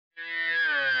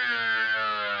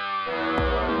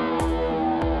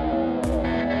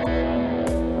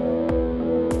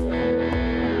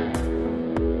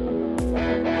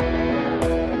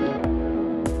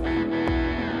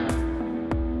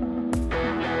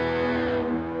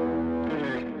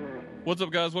What's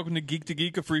up, guys? Welcome to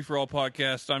Geek, a free-for-all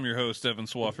podcast. I'm your host, Evan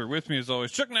Swaffer. With me, as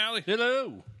always, Chuck Nally.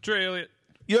 Hello. Trey Elliott.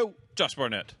 Yo. Josh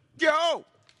Barnett. Yo.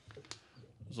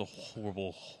 There's a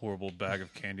horrible, horrible bag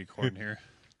of candy corn here.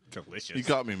 Delicious. You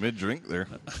got me mid-drink there.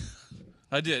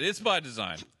 I did. It's by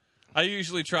design. I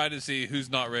usually try to see who's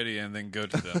not ready and then go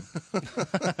to them.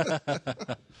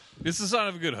 It's the sign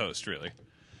of a good host, really.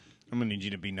 I'm going to need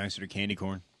you to be nicer to candy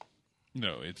corn.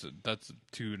 No, that's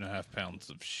 2.5 pounds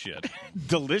of shit.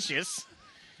 Delicious.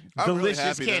 I'm Delicious really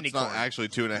happy candy that's corn. not actually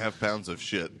 2.5 pounds of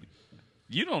shit.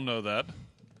 You don't know that.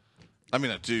 I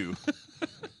mean, I do.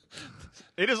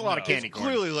 It is a lot of candy It's corn.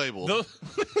 clearly labeled.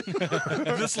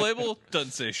 This label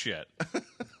doesn't say shit.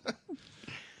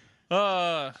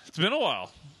 It's been a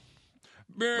while.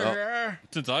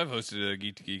 Since I've hosted a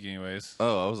Geek to Geek anyways.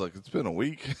 Oh, I was like, it's been a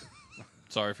week.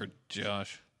 Sorry for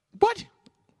Josh. What?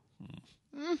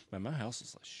 Man, my house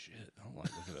is like shit. I don't like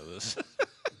looking at this.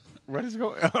 What is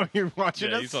going on? Oh, you're watching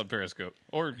Yeah, us? he's on Periscope.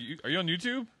 Or are you on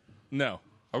YouTube? No.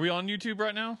 Are we on YouTube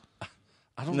right now?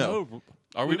 I don't No. know.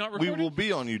 Are we not We recording? will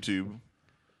be on YouTube.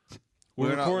 We're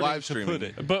not recording live to streaming. put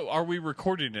it. But are we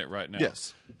recording it right now?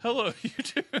 Yes. Hello,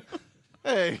 YouTube.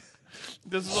 Hey,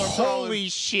 This is our Holy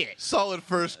shit. solid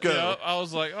first go. Yeah, I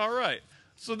was like, all right.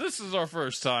 So this is our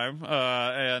first time,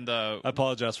 and I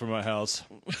apologize for my house.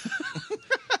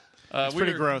 It's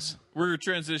pretty gross. We're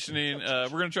transitioning.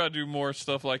 We're going to try to do more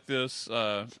stuff like this.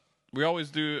 We always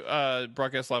do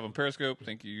broadcast live on Periscope.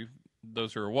 Thank you,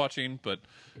 those who are watching. But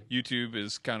YouTube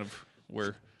is kind of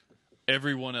where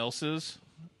everyone else is.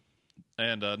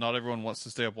 And not everyone wants to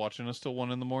stay up watching us till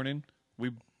 1 in the morning.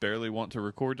 We barely want to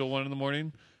record till 1 in the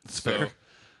morning. That's fair.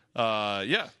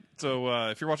 Yeah. So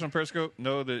if you're watching on Periscope,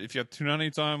 know that if you have to tune out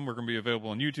anytime, we're going to be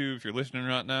available on YouTube. If you're listening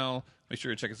right now, make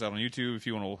sure to check us out on YouTube if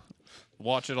you want to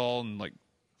watch it all and like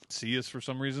see us for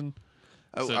some reason.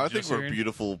 I think just we're hearing-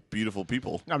 beautiful, beautiful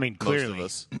people. I mean, Most clearly. of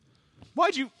us.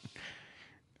 Why'd you...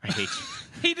 I hate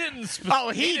you. He didn't. Oh,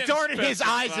 he darted his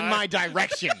eyes in my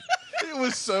direction. It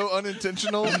was so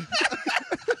unintentional.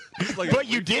 But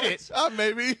you did it.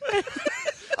 Maybe.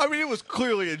 I mean, it was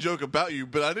clearly a joke about you,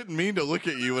 but I didn't mean to look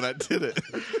at you when I did it.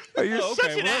 You're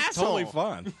such an that's asshole. totally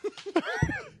fine.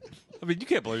 I mean, you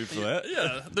can't blame me for that.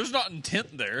 Yeah, there's not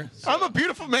intent there. I'm a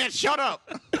beautiful man. Shut up.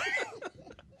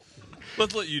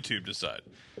 Let's let YouTube decide.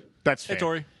 That's fair. Hey,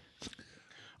 Tori.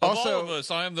 Of Also- all of us,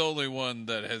 I am the only one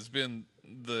that has been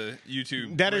the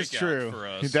YouTube. That is breakout true. For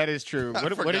us. That is true. What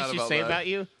did forgot she about say that. about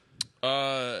you?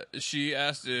 She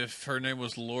asked if her name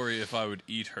was Lori, if I would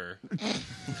eat her.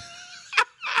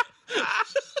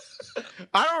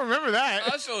 I don't remember that.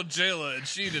 I showed Jayla, and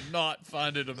she did not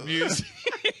find it amusing.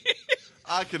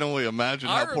 I can only imagine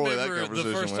I how poorly that remember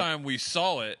conversation the first went. time we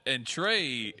saw it, and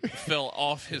Trey fell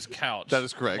off his couch. That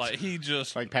is correct. Like he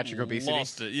just Like Patrick Obesity?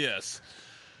 lost it. Yes.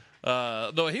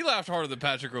 Though he laughed harder than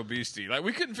Patrick Obesity. Like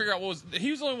we couldn't figure out what was.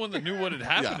 He was the only one that knew what had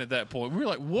happened Yeah. at that point. We were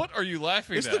like, "What are you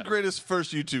laughing It's at?" the greatest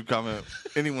first YouTube comment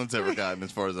anyone's ever gotten,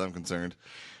 as far as I'm concerned.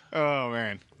 Oh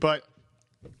man! But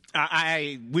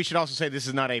we should also say this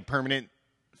is not a permanent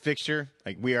fixture.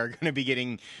 Like we are going to be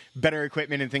getting better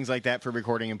equipment and things like that for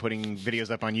recording and putting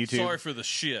videos up on YouTube. Sorry for the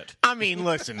shit. I mean,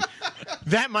 listen,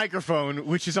 that microphone,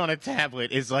 which is on a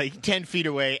tablet, is like 10 feet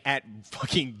away at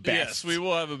fucking best. Yes, we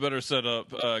will have a better setup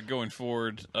going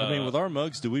forward. I mean, with our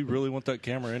mugs, do we really want that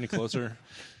camera any closer?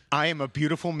 I am a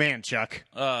beautiful man, Chuck.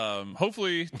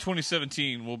 Hopefully,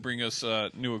 2017 will bring us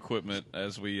new equipment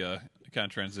as we kind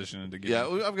of transition into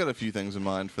getting. Yeah, I've got a few things in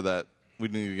mind for that. We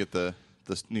need to get the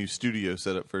new studio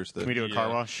set up first. Though. Can we do a car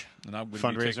wash? And I'm going to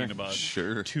be Fundraiser? taking about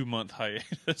Sure. a 2-month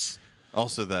hiatus.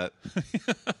 Also that.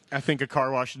 I think a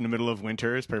car wash in the middle of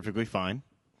winter is perfectly fine.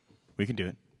 We can do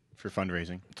it for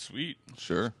fundraising. Sweet.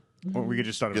 Sure. Or we could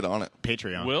just start Get on it.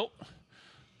 Patreon. Well,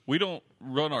 we don't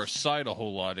run our site a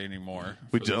whole lot anymore.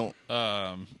 We don't.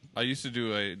 I used to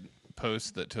do a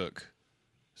post that took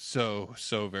so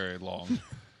very long.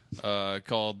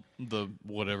 Called the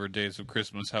whatever days of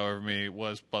Christmas, however many it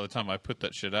was by the time I put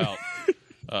that shit out.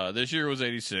 This year was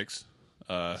 86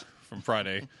 from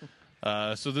Friday.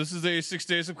 So this is 86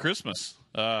 days of Christmas.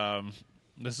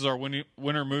 This is our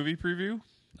winter movie preview.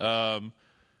 We're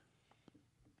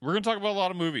going to talk about a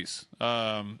lot of movies.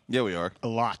 Yeah, we are. a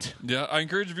lot. Yeah, I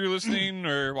encourage if you're listening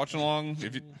or watching along,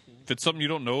 if it's something you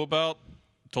don't know about,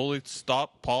 totally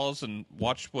stop, pause, and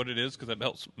watch what it is because that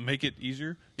helps make it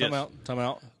easier. Time out.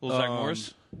 Little Zach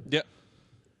Morris. Yeah.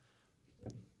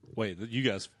 Wait, you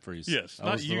guys freeze. Yes, I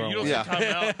not was the you. wrong You don't one. Yeah.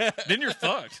 say time out. Then you're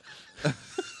fucked.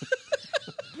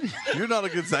 You're not a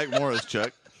good Zach Morris,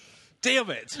 Chuck.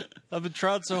 Damn it! I've been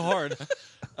trying so hard.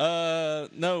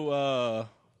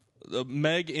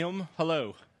 Meg M.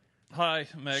 Hello. Hi,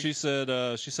 Meg. She said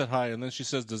hi, and then she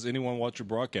says, "Does anyone watch your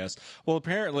broadcast?" Well,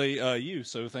 apparently you.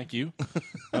 So thank you.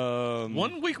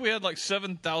 1 week we had like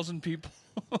 7,000 people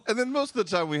And then most of the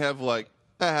time we have like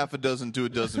a half a dozen to a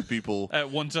dozen people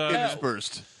at one time.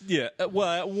 interspersed. Yeah. Well,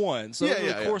 at one. So Yeah, over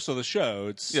yeah, the yeah. course of the show,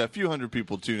 it's Yeah, a few hundred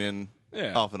people tune in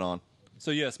Yeah. off and on. So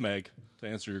yes, Meg, to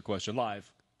answer your question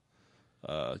live.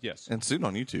 Yes. And soon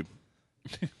on YouTube.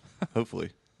 Hopefully.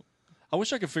 I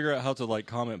wish I could figure out how to like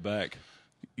comment back.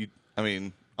 I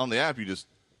mean, on the app you just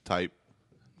type.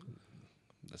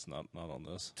 That's not on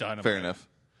this. Dynamite. Fair enough.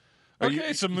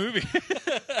 Okay, so movie.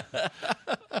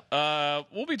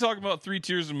 We'll be talking about 3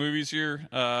 tiers of movies here.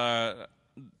 The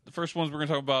first ones we're going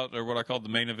to talk about are what I call the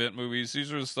main event movies.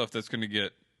 These are the stuff that's going to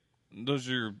get. Those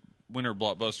are your winter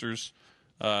blockbusters.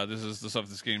 This is the stuff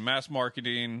that's getting mass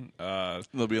marketing.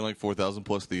 There'll be in like 4,000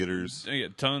 plus theaters. You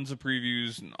get tons of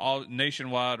previews and all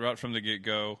nationwide right from the get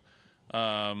go.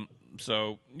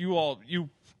 So you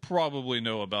probably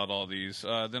know about all these.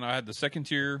 Then I had the second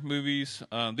tier movies.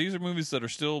 These are movies that are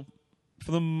still,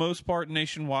 for the most part,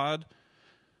 nationwide.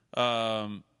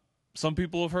 Some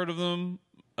people have heard of them.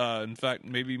 In fact,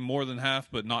 maybe more than half,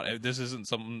 but not. This isn't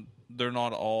something. They're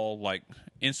not all like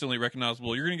instantly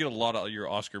recognizable. You're going to get a lot of your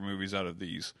Oscar movies out of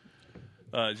these.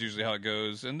 It's usually how it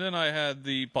goes. And then I had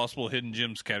the possible hidden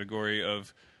gems category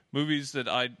of movies that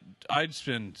I'd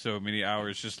spend so many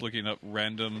hours just looking up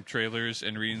random trailers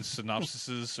and reading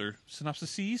synopsises or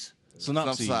synopsises.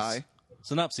 Synopsis.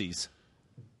 Synopses.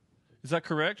 Is that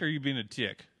correct? Or are you being a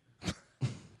dick?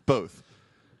 Both.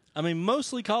 I mean,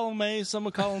 mostly column A, some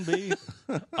of column B.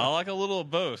 I like a little of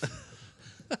both.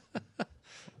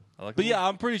 But yeah,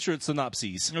 I'm pretty sure it's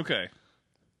synopses. Okay.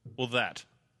 Well, that.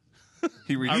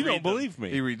 He reads. You don't believe me.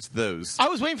 He reads those. I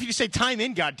was waiting for you to say time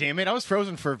in, goddammit. I was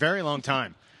frozen for a very long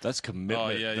time. That's commitment. Oh,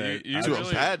 yeah, that you I To really-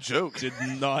 a bad joke. did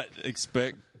not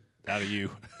expect out of you.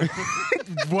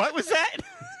 What was that?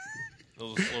 That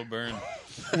was a slow burn.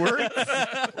 Word?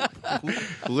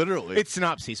 Literally. It's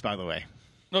synopses, by the way.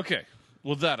 Okay.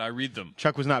 Well, that. I read them.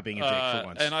 Chuck was not being a dick for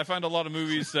once. And I find a lot of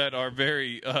movies that are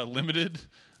very limited.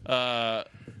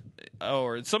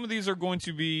 Or some of these are going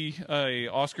to be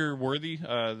Oscar worthy.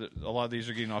 A lot of these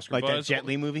are getting Oscar Like that buzz. Jet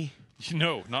Li movie?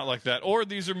 No, not like that. Or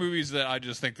these are movies that I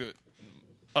just think that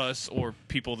us or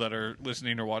people that are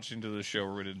listening or watching to the show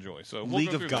would enjoy. So we'll League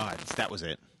go of through Gods. That was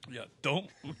it. them. Yeah, don't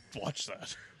watch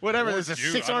that. Whatever. Or There's a you,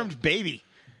 I six-armed don't- baby.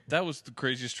 That was the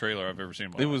craziest trailer I've ever seen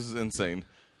in my It life. was insane.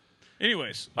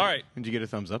 Anyways, all right. What'd you get a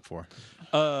thumbs up for?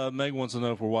 Meg wants to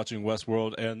know if we're watching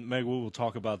Westworld, and Meg, we will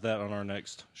talk about that on our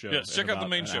next show. Yes, in check out the about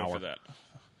main an show hour. for that.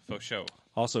 Faux show.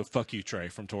 Also, fuck you, Trey,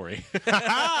 from Tori.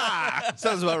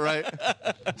 Sounds about right.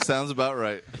 Sounds about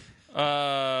right.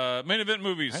 Main event I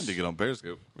movies. had to get on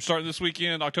Periscope. We're starting this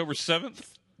weekend, October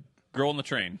 7th. Girl on the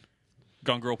Train.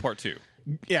 Gone Girl Part 2.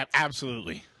 Yeah,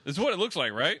 absolutely. It's what it looks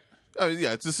like, right?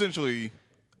 Yeah, it's essentially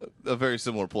a very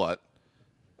similar plot.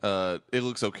 It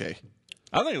looks okay.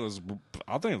 I think it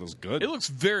was good. It looks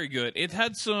very good. It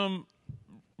had some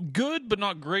good but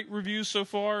not great reviews so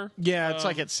far. Yeah, it's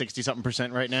like at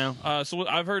 60-something% right now. So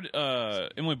I've heard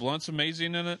Emily Blunt's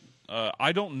amazing in it.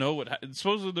 I don't know what.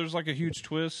 Supposedly there's like a huge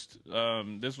twist.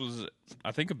 This was,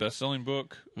 I think, a best-selling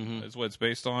book. Is what it's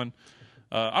based on.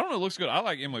 I don't know. It looks good. I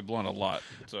like Emily Blunt a lot.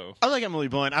 So I like Emily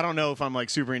Blunt. I don't know if I'm like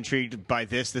super intrigued by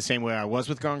this the same way I was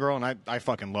with Gone Girl, and I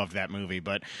fucking loved that movie.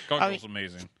 But Gone I Girl's mean,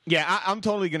 amazing. yeah, I'm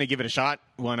totally going to give it a shot.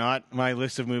 Why not? My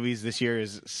list of movies this year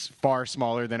is far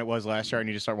smaller than it was last year. I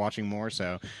need to start watching more,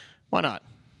 so why not?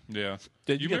 Yeah.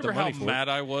 Did you you get the remember how money for it? mad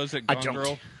I was at I Gone don't.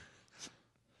 Girl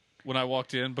when I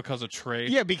walked in because of Trey?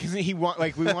 Yeah, because we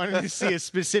wanted to see a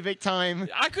specific time.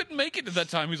 I couldn't make it to that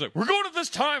time. He's like, "We're going at this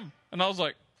time," and I was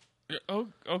like, "Oh,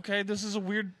 okay. This is a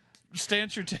weird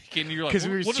stance you're taking." And you're like, 'Cause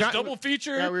we were "We'll try- just double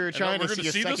feature." yeah, we were and trying we're to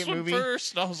gonna see a this second one movie.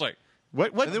 first. And I was like,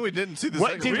 What? And then we didn't see the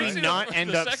What second did one. we "Really? not The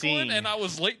end up second one?" seeing? And I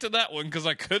was late to that one because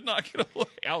I could not get away.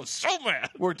 I was so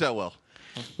mad. Worked out well.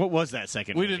 What was that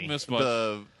second We movie? didn't miss much.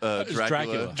 The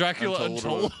Dracula. Dracula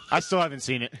Untold. I still haven't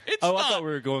seen it. It's Oh, not. I thought we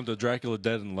were going to Dracula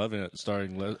Dead and Loving It,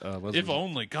 starring Leslie. If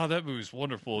only. God, that movie's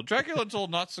wonderful. Dracula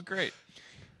Untold, not so great.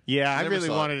 Yeah, I Never really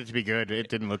saw it. wanted it to be good. It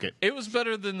didn't look it. It was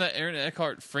better than the Aaron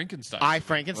Eckhart Frankenstein. I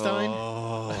Frankenstein.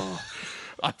 Oh,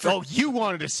 you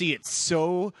wanted to see it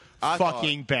so I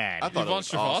fucking bad. I thought it Yvonne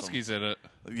was awesome. Strahovski's in it.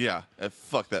 Yeah,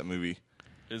 fuck that movie.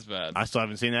 It's bad. I still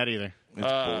haven't seen that either. It's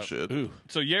bullshit. Ooh.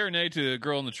 So, yay or nay to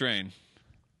Girl on the Train?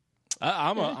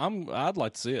 I'd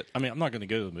like to see it. I mean, I'm not going to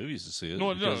go to the movies to see it.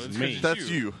 No, because it's me. because That's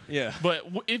you. Yeah. But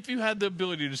if you had the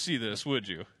ability to see this, would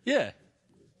you? Yeah.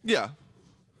 Yeah.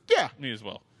 Yeah. Me as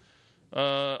well.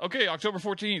 Okay, October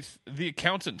 14th, The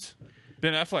Accountant,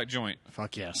 Ben Affleck joint.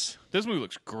 Fuck yes. This movie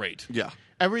looks great. Yeah.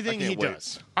 Everything I he can't wait.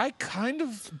 does. I kind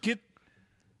of get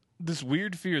this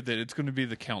weird fear that it's going to be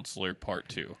The Counselor Part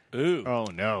 2. Ooh. Oh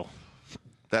no.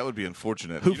 That would be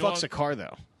unfortunate. Who know fucks what? a car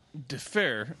though?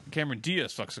 Fair, Cameron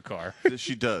Diaz fucks a car.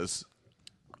 She does.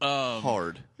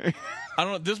 Hard. I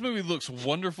don't know. This movie looks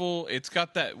wonderful. It's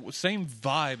got that same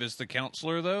vibe as The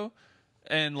Counselor, though.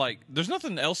 And, like, there's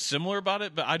nothing else similar about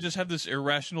it, but I just have this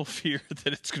irrational fear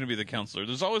that it's going to be The Counselor.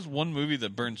 There's always one movie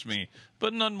that burns me,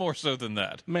 but none more so than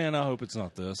that. Man, I hope it's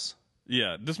not this.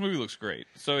 Yeah, this movie looks great.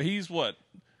 So he's what?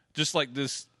 Just like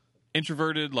this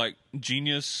introverted, like,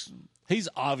 genius. He's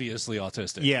obviously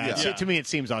autistic. Yeah. Yeah. To me, it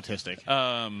seems autistic.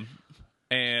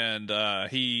 And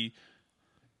he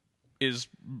is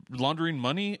laundering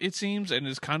money, it seems, and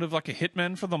is kind of like a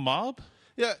hitman for the mob.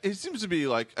 Yeah, it seems to be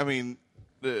like, I mean,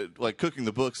 like cooking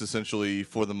the books essentially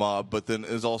for the mob, but then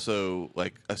is also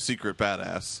like a secret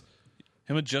badass.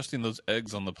 Him adjusting those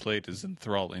eggs on the plate is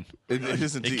enthralling. It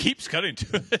is It indeed. keeps cutting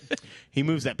to it. He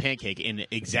moves that pancake in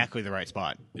exactly the right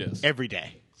spot. Yes. Every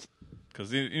day.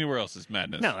 Because anywhere else is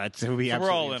madness. No, that's would be So we're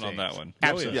all absolutely in on insane. that one.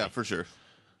 Absolutely. Yeah, for sure.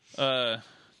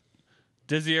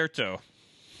 Desierto.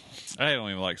 I don't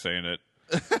even like saying it.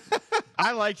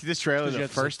 I liked this trailer you the have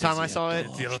to say first time I saw it.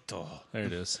 Desierto. There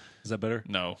it is. Is that better?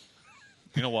 No.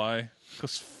 You know why?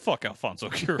 Because fuck Alfonso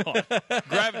Cuarón.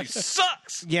 Gravity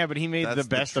sucks. Yeah, but he made That's the the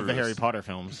best of the truest. Harry Potter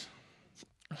films.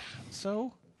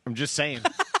 So? I'm just saying.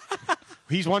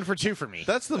 He's 1 for 2 for me.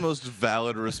 That's the most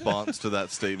valid response to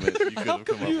that statement you could have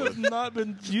come up You with. have not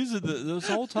been using this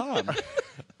whole time.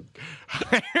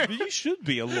 You should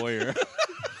be a lawyer.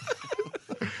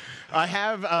 I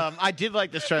have. I did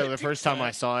like this trailer the first time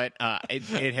I saw it.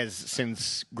 It has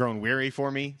since grown weary for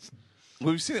me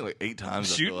We've seen it like 8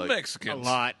 times. I feel Shooting like. a Mexicans.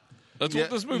 lot. That's Yeah.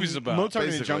 what this movie's about. Mozart in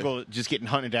the basically. Jungle just getting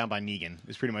hunted down by Negan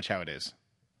is pretty much how it is.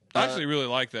 I actually really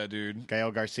like that dude.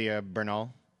 Gael Garcia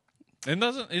Bernal. And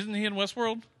isn't he in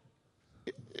Westworld?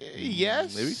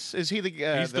 Yes, Maybe. Is he the?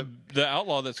 He's the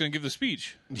outlaw that's going to give the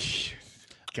speech.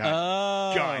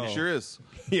 God. God, he sure is.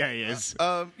 Yeah, he is.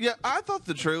 Yeah, I thought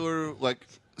the trailer, like,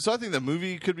 so I think the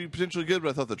movie could be potentially good, but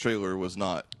I thought the trailer was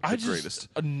not the greatest.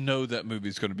 know that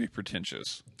movie's going to be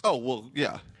pretentious. Oh, well,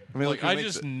 yeah. I mean, Like who I makes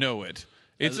just it? know it.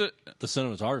 It's The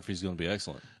cinematography is going to be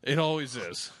excellent. It always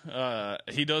is.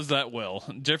 He does that well.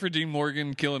 Jeffrey Dean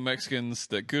Morgan killing Mexicans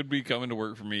that could be coming to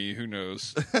work for me. Who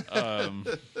knows?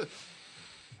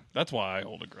 That's why I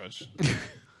hold a grudge.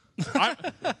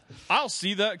 I'll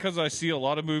see that because I see a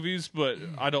lot of movies, but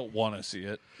I don't want to see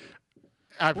it.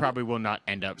 I probably will not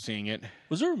end up seeing it.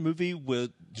 Was there a movie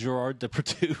with Gerard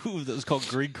Depardieu that was called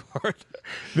Green Card?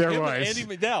 There Him and was.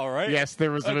 Andy McDowell, right? Yes,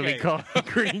 there was a movie Okay. called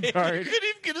Green He Card. couldn't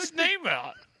even get his name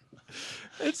out.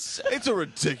 It's. It's a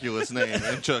ridiculous name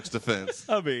in Chuck's defense.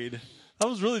 I mean, I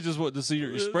was really just wanting to see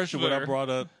your expression when I fair. brought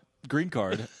up Green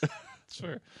Card.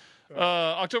 Sure.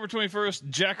 October 21st,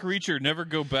 Jack Reacher, Never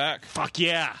Go Back. Fuck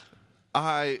yeah.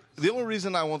 The only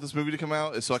reason I want this movie to come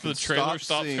out is so I can The trailer stop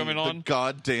stops seeing coming the on?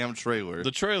 goddamn trailer.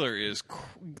 The trailer is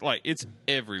it's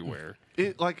everywhere.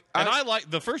 It like And I like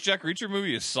the first Jack Reacher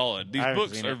movie is solid. These I haven't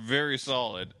books seen are it. very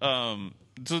solid.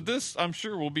 So this I'm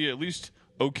sure will be at least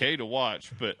okay to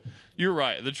watch, but you're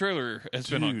right. The trailer has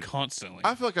been on constantly.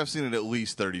 I feel like I've seen it at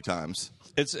least 30 times.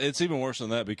 It's even worse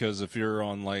than that because if you're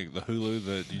on like the Hulu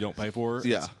that you don't pay for,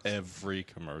 Yeah. it's every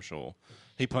commercial.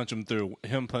 Him punching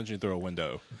through a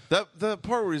window. The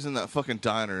part where he's in that fucking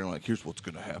diner and like, here's what's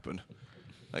gonna happen.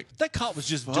 Like, That cop was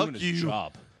just Fuck doing his you.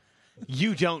 job.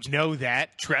 You don't know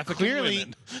that. Trafficking Clearly,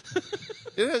 women.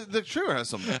 the trailer has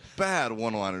some bad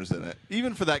one-liners in it,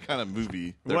 even for that kind of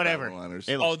movie. they're bad whatever. one-liners.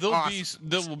 It Oh, looks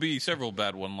there will be several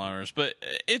bad one-liners, but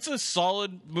it's a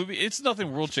solid movie. It's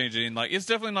nothing world-changing. Like it's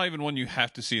definitely not even one you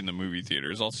have to see in the movie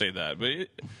theaters. I'll say that. But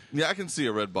Yeah, I can see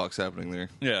a red box happening there.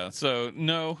 yeah, so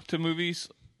no to movies.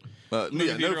 Movie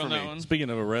Yeah, theater no for on that me. one. Speaking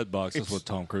of a red box, that's what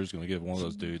Tom Cruise is going to give one of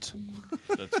those dudes.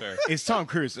 That's fair. it's Tom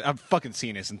Cruise. I'm fucking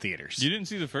seeing this in theaters. You didn't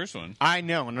see the first one. I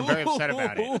know, and I'm very upset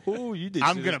about it. Oh, you did.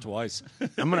 I'm see gonna- this twice.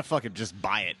 I'm gonna fucking just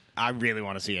buy it. I really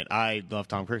want to see it. I love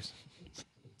Tom Cruise.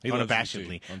 He loves you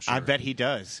Unabashedly. too, I'm sure. I bet he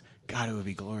does. God, it would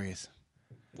be glorious.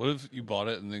 What if you bought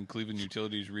it and then Cleveland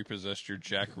Utilities repossessed your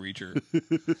Jack Reacher?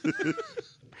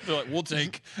 They're like, we'll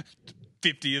take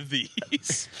 50 of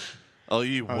these. Oh,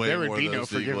 you way there would more be than no those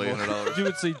to equal forgivable. $800. You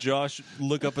would see Josh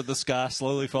look up at the sky,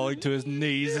 slowly falling to his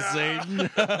knees and saying,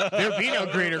 There'd be no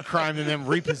greater crime than them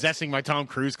repossessing my Tom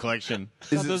Cruise collection.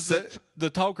 Is it does set? the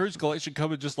Tom Cruise collection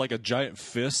come in just like a giant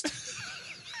fist?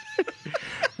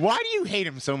 Why do you hate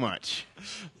him so much?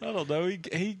 I don't know.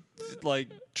 He like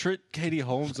tricked Katie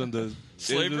Holmes into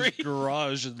Slavery? in his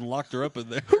garage and locked her up in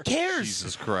there. Who cares?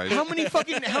 Jesus Christ. How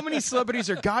many celebrities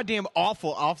are goddamn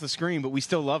awful off the screen, but we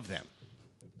still love them?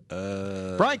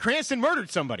 Bryan Cranston murdered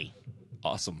somebody.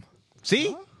 Awesome.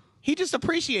 See? He just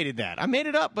appreciated that. I made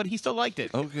it up, but he still liked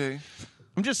it. Okay.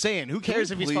 I'm just saying, who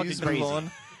cares if he's fucking Please move crazy?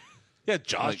 on. Yeah, Like,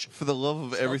 Josh. for the love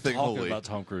of everything talking holy. about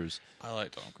Tom Cruise. I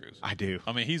like Tom Cruise. I do.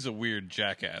 I mean, he's a weird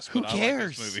jackass. Who but I like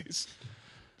cares? his movies.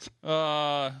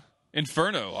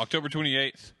 Inferno, October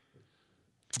 28th.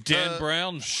 Dan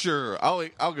Brown. Sure,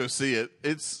 I'll go see it.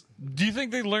 It's Do you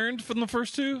think they learned from the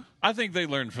first two? I think they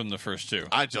learned from the first two.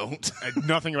 I don't.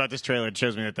 Nothing about this trailer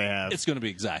shows me that they have. It's going to be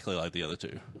exactly like the other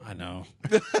two. I know.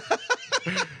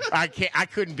 I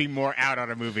couldn't be more out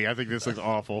on a movie. I think this looks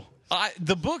awful.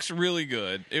 The book's really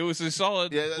good. It was a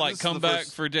solid Yeah, this like is the comeback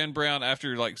first- for Dan Brown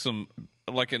after like some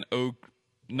like an oak.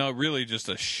 No, really, just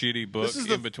a shitty book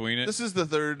in between it. This is the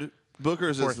third book, or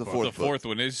is this the book. fourth? the fourth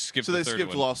one. They skipped So the they third skipped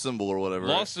one. Lost Symbol or whatever.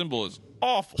 Lost Symbol is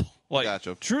awful. Like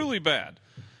Gotcha. truly bad.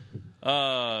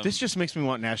 This just makes me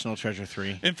want National Treasure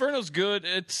 3. Inferno's good.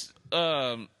 It's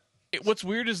what's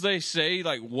weird is they say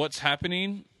like what's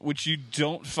happening, which you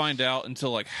don't find out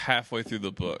until like halfway through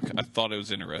the book. I thought it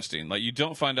was interesting. Like you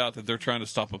don't find out that they're trying to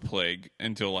stop a plague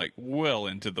until like well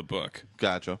into the book.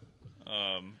 Gotcha.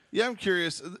 Yeah, I'm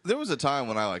curious. There was a time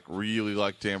when I like really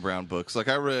liked Dan Brown books. Like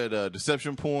I read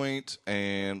Deception Point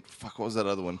and fuck, what was that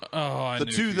other one? Oh, I the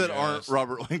knew two you that guys. aren't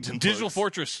Robert Langdon. Digital books.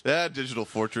 Fortress. Yeah, Digital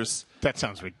Fortress. That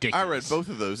sounds ridiculous. I read both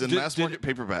of those in mass market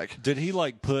paperback. Did he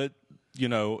like put,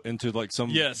 into like some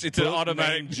Yes, it's an book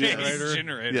automatic name generator?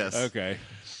 generator. Yes. Okay.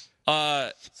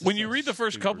 When you read the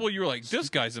first couple, you're like, "This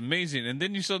guy's amazing," and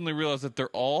then you suddenly realize that they're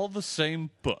all the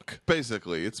same book.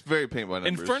 Basically, it's very paint by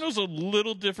numbers. Inferno's a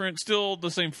little different, still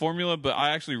the same formula, but I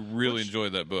actually really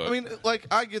enjoyed that book. I mean, like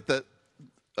I get that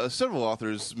several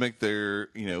authors make their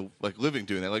like living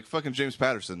doing that. Like fucking James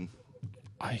Patterson.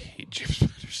 I hate James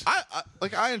Patterson.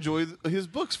 I enjoy his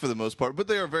books for the most part, but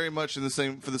they are very much in the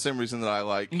same for the same reason that I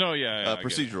like No, yeah, I get it.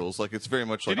 procedurals. Like it's very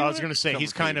much like I was going to say,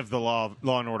 he's kind of the law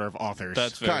and order of authors.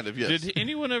 That's fair. kind of, yes. Did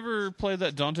anyone ever play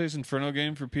that Dante's Inferno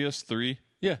game for PS3?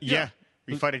 Yeah. yeah.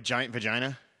 We fight a giant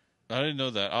vagina. I didn't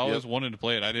know that. I always wanted to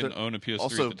play it. I didn't own a PS3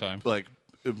 also at the time. like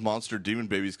monster demon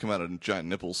babies come out of giant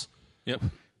nipples. Yep.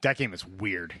 That game is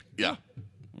weird. Yeah,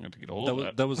 I'm going to get a hold of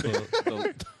that. That was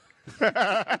the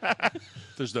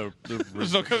There's no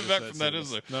There's no coming back from that,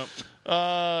 is there? Nope.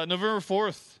 November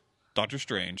 4th, Doctor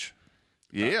Strange.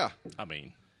 yeah. I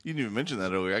mean, You didn't even mention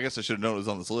that earlier. I guess I should have known it was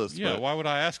on this list. Yeah, but why would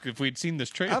I ask if we'd seen this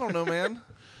trailer? I don't know, man.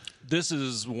 this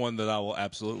is one that I will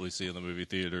absolutely see in the movie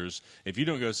theaters. If you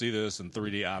don't go see this in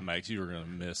 3D IMAX, you are going to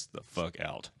miss the fuck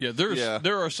out. Yeah, Yeah.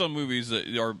 there are some movies that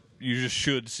are you just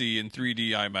should see in 3D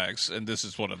IMAX, and this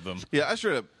is one of them. Yeah, I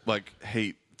straight up like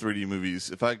hate 3D movies.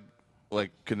 If I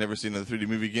like could never see another 3D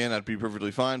movie again, I'd be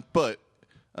perfectly fine. But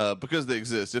because they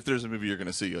exist, if there's a movie you're going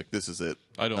to see, like this is it.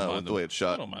 I don't mind with the way it's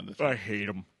shot. I don't mind the I hate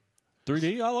him.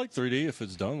 3D, I like 3D if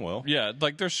it's done well. Yeah,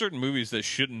 like there's certain movies that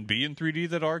shouldn't be in 3D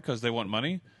that are because they want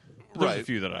money. There's a Right.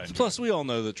 few that I enjoy. Plus, we all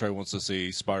know that Trey wants to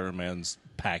see Spider-Man's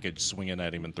package swinging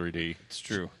at him in 3D. It's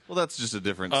true. Well, that's just a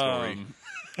different story.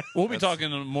 We'll be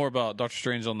talking more about Doctor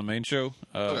Strange on the main show.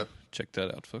 Okay. Check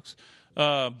that out, folks.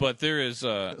 But there is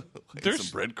Some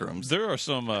breadcrumbs. There are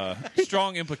some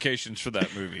strong implications for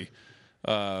that movie.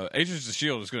 Agents of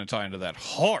S.H.I.E.L.D. is going to tie into that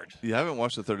hard. Yeah, I haven't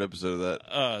watched the third episode of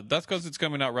that. That's because it's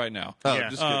coming out right now. Oh, Yeah.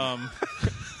 just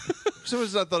kidding. For some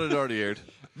reason I thought it already aired.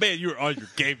 Man, you're on your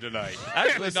game tonight.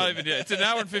 Actually, not even yet. It's an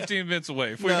hour and 15 minutes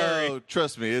away. If we hurry. No,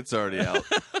 trust me, it's already out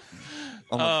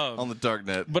on the dark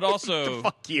net. But also,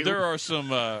 you. there are some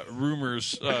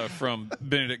rumors from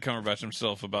Benedict Cumberbatch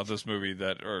himself about this movie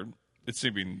that are it's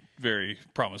seeming very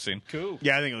promising. Cool.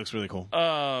 Yeah, I think it looks really cool.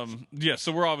 Yeah,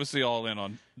 so we're obviously all in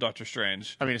on Doctor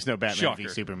Strange. I mean, it's no Batman Shocker. v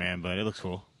Superman, but it looks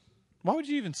cool. Why would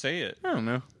you even say it? I don't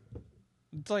know.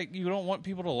 It's like you don't want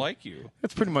people to like you.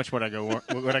 That's pretty much what I go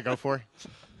for.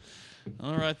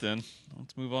 All right, then.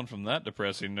 Let's move on from that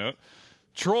depressing note.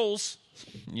 Trolls.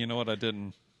 You know what? I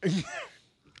didn't.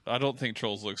 I don't think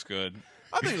Trolls looks good.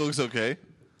 I think it looks okay.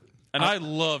 And I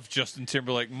love Justin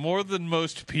Timberlake more than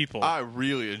most people. I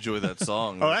really enjoy that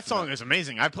song. Oh, that song is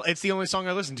amazing. It's the only song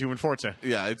I listen to in Forza.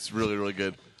 Yeah, it's really, really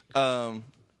good. Thoughts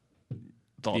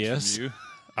Yes. from you?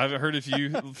 I haven't heard if you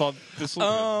thought this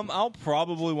looked I'll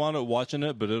probably wind up watching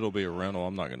it, but it'll be a rental.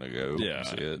 I'm not going to go good. see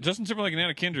Yeah. it. Justin Timberlake and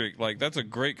Anna Kendrick, like, that's a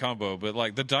great combo. But,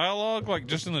 like, the dialogue, like,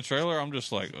 just in the trailer, I'm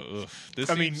just like, ugh. This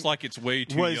seems like it's way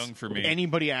too Was young for me.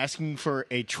 anybody asking for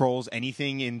a Trolls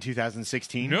anything in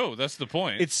 2016? No, that's the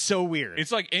point. It's so weird.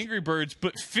 It's like Angry Birds,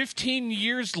 but 15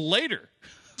 years later.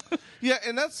 Yeah,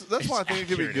 and that's why I think it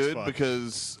could be accurate as good fuck.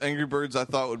 because Angry Birds I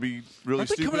thought would be really Aren't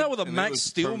they stupid. coming out with a and it Max was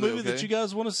Steel perfectly movie that okay. you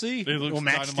guys want to see? It looks Well,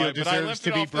 Max dynamite, Steel but I deserves left to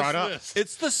it be off this brought up. list.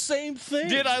 It's the same thing.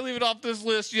 Did I leave it off this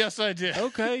list? Yes, I did.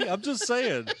 Okay, I'm just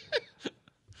saying.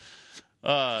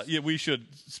 Yeah, we should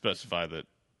specify that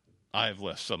I have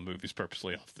left some movies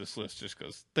purposely off this list just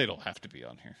because they don't have to be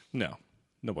on here. No,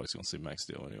 nobody's going to see Max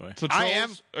Steel anyway. So I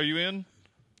Trolls, are you in?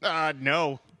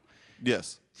 No.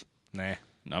 Yes, Nah.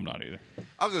 No, I'm not either.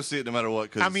 I'll go see it no matter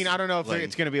what. 'Cause I mean, I don't know if lame.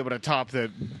 it's going to be able to top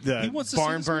the He wants to see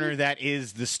barn this burner movie? that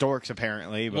is the Storks,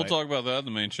 apparently. But We'll talk about that in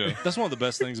the main show. That's one of the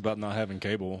best things about not having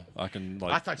cable. I can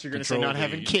like. I thought you were going to say control not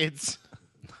having kids.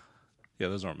 Yeah,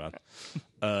 those aren't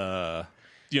bad.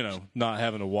 You know, not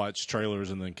having to watch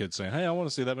trailers and then kids saying, "Hey, I want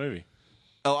to see that movie."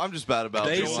 Oh, I'm just bad about.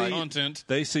 They being see- like, Content.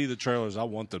 They see the trailers I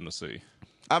want them to see.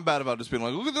 I'm bad about just being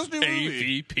like, look at this new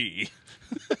movie. AVP.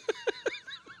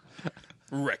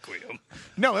 Requiem.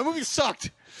 No, that movie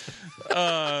sucked.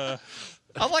 I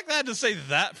like that to say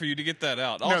that for you to get that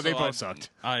out. Also, they both I- sucked.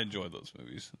 I enjoy those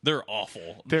movies. They're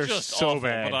awful. They're just so awful,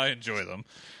 bad. but I enjoy them.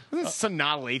 Wasn't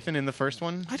Sanaa Lathan in the first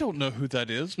one? I don't know who that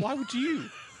is. Why would you?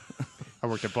 I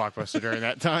worked at Blockbuster during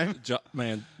that time.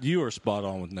 Man, you are spot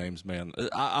on with names, man.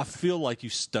 I feel like you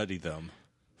study them.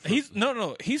 He's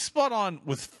no. He's spot on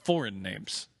with foreign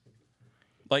names.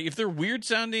 Like if they're weird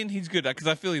sounding, he's good because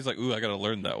I feel he's like, ooh, I got to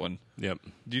learn that one. Yep.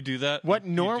 Do you do that? What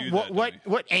You do that, don't you?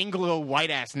 what Anglo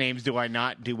white ass names do I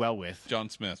not do well with? John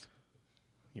Smith.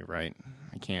 You're right.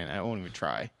 I can't. I won't even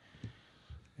try.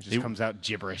 It just comes out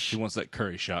gibberish. He wants that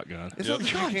curry shotgun. It's not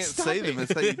that you can't say them;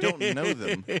 it's that you don't know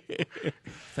them.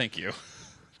 Thank you.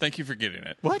 Thank you for getting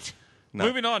it. What? No.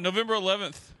 Moving on, November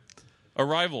 11th,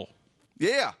 Arrival.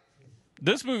 Yeah,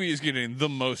 This movie is getting the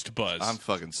most buzz. I'm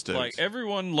fucking stoked. Like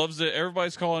everyone loves it.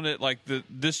 Everybody's calling it like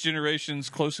this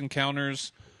generation's Close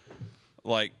Encounters.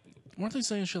 Like Weren't they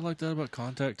saying shit like that about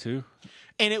Contact too?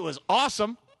 And it was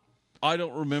awesome. I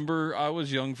don't remember. I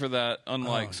was young for that,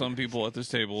 unlike some people at this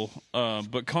table.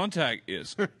 But Contact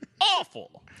is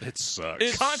awful. It sucks.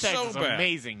 It's Contact so is bad.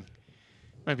 amazing.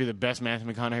 Might be the best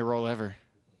Matthew McConaughey role ever.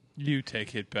 You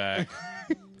take it back.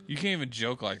 You can't even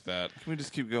joke like that. Can we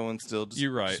just keep going? Still, just,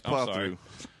 You're right. Just I'm plow sorry. through.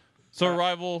 So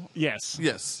Arrival. Yes.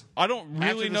 Yes, I don't really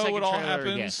After the know second what all trailer,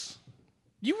 happens. yes.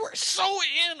 You were so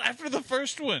in after the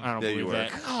first one. I don't Yeah, you believe were.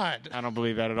 that. God. I don't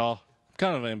believe that at all.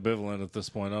 kind of ambivalent at this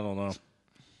point. I don't know.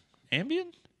 Ambien?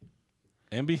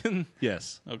 Ambien?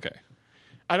 Yes. Okay.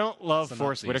 I don't love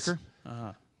Forrest Synopses. Whitaker.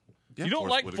 Yeah, You don't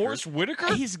Forrest like Whitaker. Forrest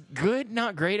Whitaker? He's good,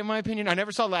 not great in my opinion. I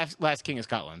never saw Last King of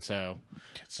Scotland, so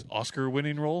It's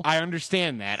Oscar-winning role. I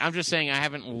understand that. I'm just saying I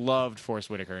haven't loved Forrest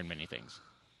Whitaker in many things.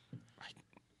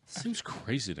 Seems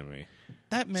crazy to me.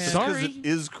 That man. Sorry. because it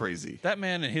is crazy. That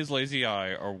man and his lazy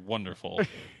eye are wonderful.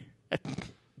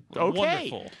 Okay.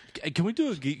 Wonderful. Can we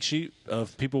do a geek sheet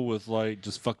of people with like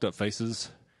just fucked up faces?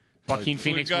 Joaquin We've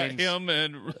Phoenix got wins. him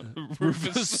and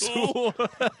Rufus Sewell.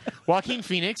 Joaquin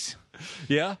Phoenix.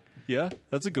 Yeah, yeah,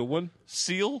 that's a good one.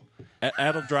 Seal.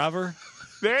 Adam Driver.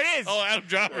 There it is. Oh, Adam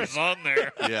Driver's on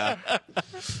there. Yeah,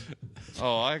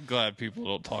 Oh, I'm glad people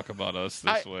don't talk about us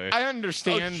this way. I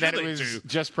understand Oh, that sure it they was do.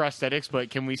 just prosthetics, but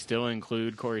can we still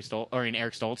include Corey Stoll or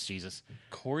Eric Stoltz? Jesus,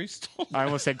 Corey Stoll. I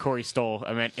almost said Corey Stoll.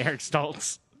 I meant Eric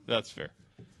Stoltz. That's fair.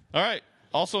 All right.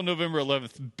 Also, November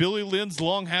 11th, Billy Lynn's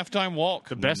Long Halftime Walk.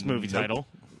 The best movie title.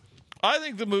 I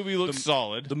think the movie looks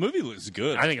solid. The movie looks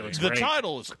good. I think it looks The great.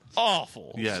 title is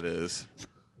awful. yeah, it is.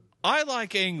 I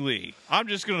like Ang Lee. I'm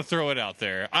just going to throw it out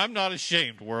there. I'm not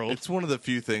ashamed, world. It's one of the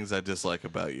few things I dislike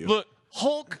about you. Look,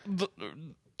 Hulk.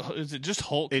 Is it just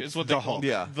Hulk? It's is what the they call Hulk. it.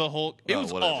 Yeah. The Hulk. It Oh,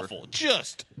 was whatever. awful.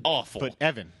 Just awful. But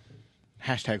Evan,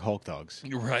 hashtag Hulk Dogs.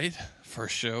 Right?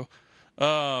 First show.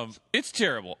 It's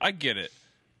terrible. I get it.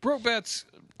 Brokeback's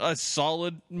a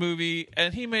solid movie,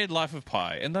 and he made Life of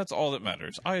Pi, and that's all that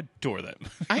matters. I adore that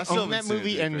movie. I still own that haven't seen it,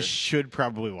 movie to be and fair. should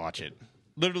probably watch it.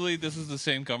 Literally, this is the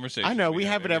same conversation. I know, we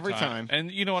have it every time. And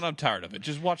you know what? I'm tired of it.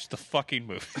 Just watch the fucking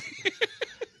movie.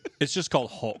 It's just called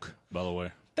Hulk, by the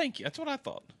way. Thank you. That's what I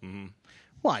thought.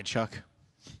 Why, Chuck?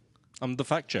 I'm the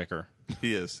fact checker.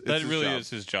 He is. It's That his really job. is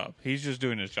his job. He's just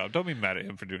doing his job. Don't be mad at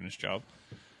him for doing his job.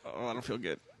 Oh, I don't feel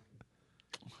good.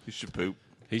 You should poop.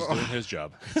 He's doing his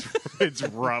job. It's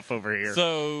rough over here.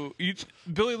 So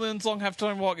Billy Lynn's Long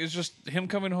Halftime Walk is just him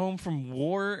coming home from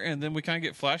war, and then we kind of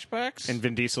get flashbacks. And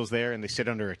Vin Diesel's there, and they sit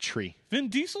under a tree. Vin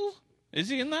Diesel? Is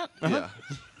he in that? Yeah.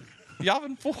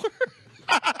 Yavin 4?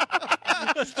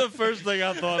 That's the first thing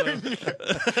I thought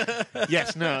of.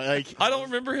 Yes, no, like I don't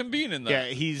remember him being in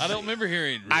that. Yeah, I don't remember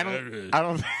hearing. I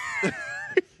don't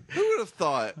Who would have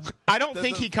thought?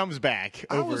 think he comes back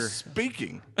I over. was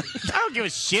speaking. I don't give a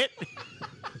shit.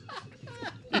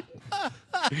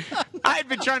 I had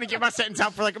been trying to get my sentence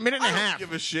out for like a minute and a I don't half.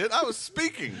 give a shit. I was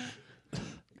speaking.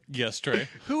 Yes, Trey.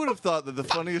 Who would have thought that the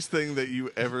funniest thing that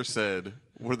you ever said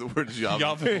were the words Yavin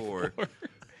Yavin 4? 4.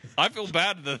 I feel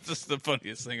bad that this is the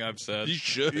funniest thing I've said. You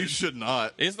should. You should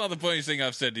not. It's not the funniest thing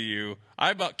I've said to you.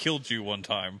 I about killed you one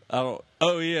time, I don't.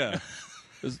 Oh yeah,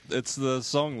 it's the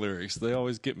song lyrics. They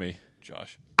always get me.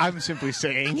 Josh. I'm simply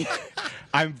saying,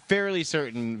 I'm fairly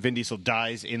certain Vin Diesel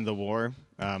dies in the war.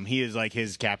 He is like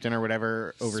his captain or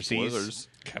whatever overseas. Spoilers.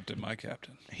 Captain, my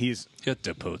captain. He's Get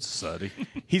Depot Society.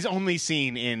 he's only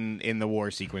seen in the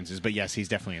war sequences, but yes, he's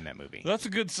definitely in that movie. That's a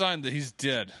good sign that he's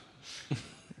dead.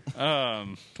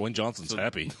 Dwayne Johnson's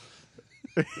happy.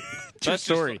 True That's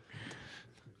story. just-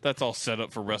 That's all set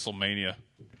up for WrestleMania.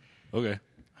 Okay.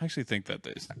 I actually think that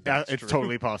is. It's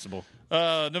totally possible.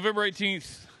 November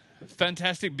 18th.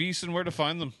 Fantastic Beasts and Where to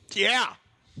Find Them. Yeah.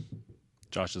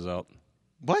 Josh is out.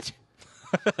 What?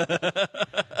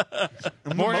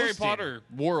 More Harry most in. Potter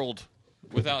world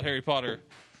without Harry Potter.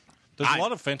 There's a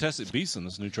lot of Fantastic Beasts in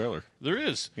this new trailer. There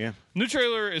is. Yeah. New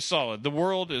trailer is solid. The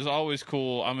world is always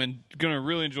cool. I'm going to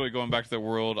really enjoy going back to the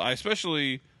world. I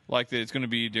especially like that it's going to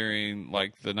be during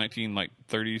like the 30s,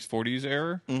 40s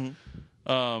era.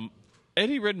 Mm-hmm.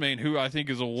 Eddie Redmayne, who I think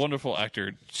is a wonderful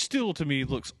actor, still to me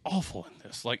looks awful in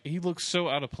this. Like he looks so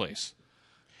out of place.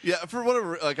 Yeah, for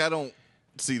whatever. Like, I don't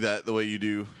see that the way you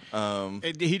do.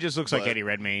 He just looks like But- Eddie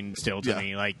Redmayne still to Yeah.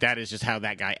 me. Like that is just how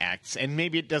that guy acts. And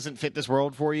maybe it doesn't fit this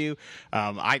world for you.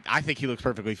 I think he looks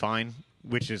perfectly fine,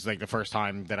 which is like the first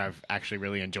time that I've actually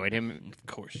really enjoyed him. Of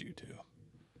course you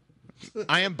do.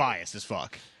 I am biased as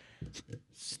fuck.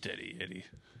 Steady, Eddie.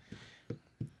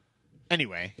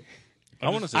 Anyway, I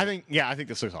want to see. I think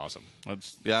this looks awesome.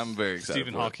 That's Yeah, I'm very excited.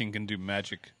 Stephen for it. Hawking can do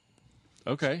magic.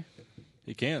 Okay.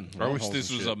 He can. I wish Wormholes this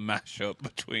and was shit. a mashup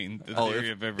between the Oh,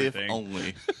 theory of everything. If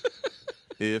only.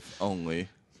 If only.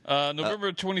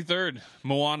 November 23rd,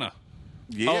 Moana.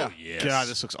 Yeah. Oh, yes. God,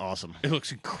 this looks awesome. It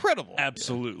looks incredible.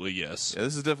 Absolutely, yes. Yeah,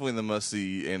 this is definitely the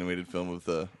must-see animated film of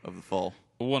the fall.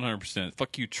 100%.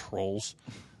 Fuck you, trolls.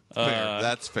 Fair.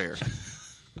 That's fair.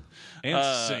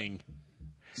 And sing.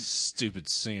 Stupid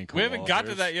singing. We haven't got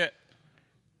to that yet.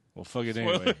 Well, fuck it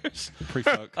anyway. Spoilers.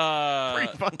 Pre-fuck.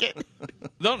 Fuck it.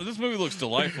 No, this movie looks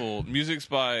delightful. Music's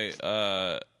by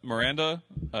Miranda,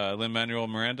 Lin-Manuel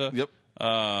Miranda. Yep.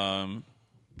 Dwayne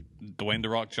The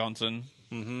Rock Johnson.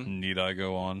 Need I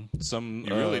go on? Some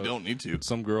You really don't need to.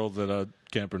 Some girl that I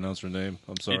can't pronounce her name.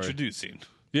 I'm sorry. Introducing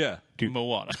Yeah.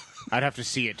 Moana. I'd have to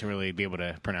see it to really be able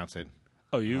to pronounce it.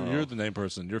 Oh, you're the name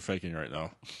person. You're faking right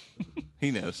now.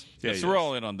 He knows. Yeah. So we're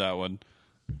all in on that one.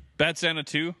 Bad Santa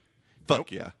 2.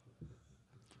 Fuck yeah.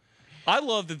 I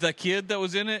love that that kid that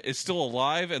was in it is still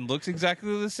alive and looks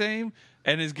exactly the same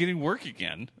and is getting work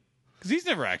again. Because he's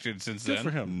never acted since Good then.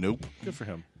 for him. Nope. Good for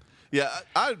him. Yeah,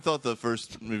 I thought the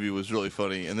first movie was really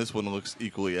funny, and this one looks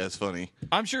equally as funny.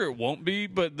 I'm sure it won't be,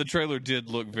 but the trailer did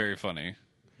look very funny.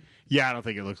 Yeah, I don't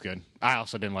think it looks good. I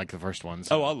also didn't like the first one.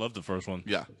 So. Oh, I love the first one.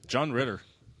 Yeah. John Ritter.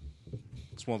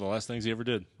 It's one of the last things he ever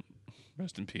did.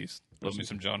 Rest in peace. Love me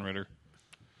some John Ritter.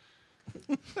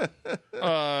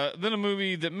 Then a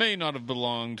movie that may not have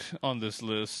belonged on this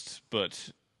list,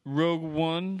 but Rogue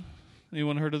One.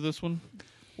 Anyone heard of this one?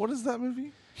 What is that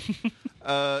movie? It's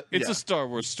yeah. a Star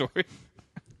Wars story.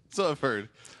 So I've heard.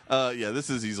 Yeah, this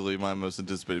is easily my most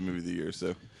anticipated movie of the year.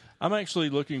 So I'm actually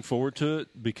looking forward to it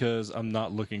because I'm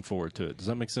not looking forward to it. Does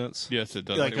that make sense? Yes, it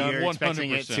does. Like It- you're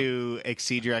expecting it 100%. to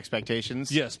exceed your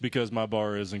expectations? Yes, because my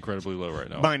bar is incredibly low right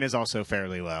now. Mine is also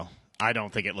fairly low. I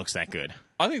don't think it looks that good.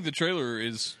 I think the trailer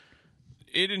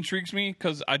it intrigues me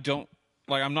because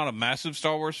I'm not a massive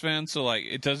Star Wars fan, so like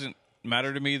it doesn't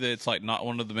matter to me that it's like not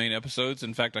one of the main episodes.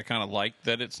 In fact, I kind of like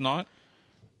that it's not,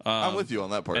 I'm with you on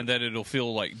that part. and that it'll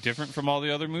feel like different from all the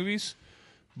other movies,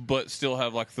 but still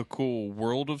have like the cool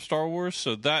world of Star Wars.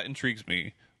 So that intrigues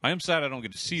me. I am sad I don't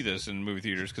get to see this in movie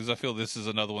theaters because I feel this is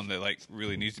another one that like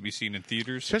really needs to be seen in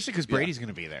theaters. Especially because Brady's going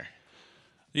to be there.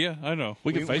 Yeah, I know.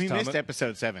 We can We FaceTime missed it.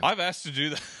 episode 7. I've asked to do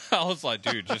that. I was like,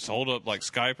 dude, just hold up like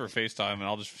Skype or FaceTime, and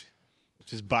I'll just.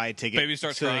 Just buy a ticket. Baby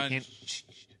starts so they crying.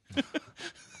 can't-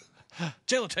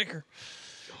 Jailer, take her.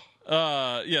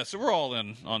 Yeah, so we're all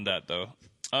in on that though.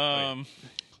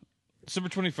 December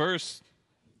 21st,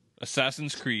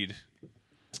 Assassin's Creed.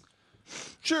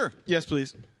 Sure. Yes,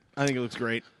 please. I think it looks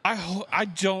great. I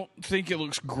don't think it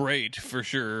looks great for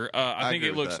sure. I think agree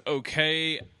it with looks that.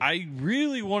 okay. I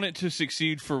really want it to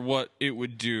succeed for what it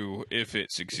would do if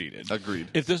it succeeded. Agreed.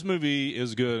 If this movie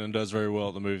is good and does very well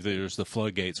at the movie theaters, the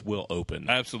floodgates will open.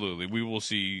 Absolutely. We will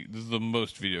see the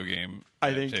most video game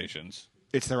I think- adaptations.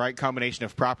 It's the right combination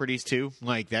of properties, too.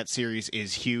 Like, that series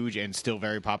is huge and still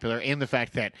very popular. And the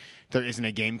fact that there isn't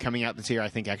a game coming out this year, I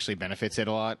think, actually benefits it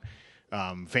a lot.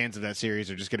 Fans of that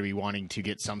series are just going to be wanting to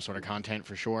get some sort of content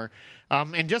for sure.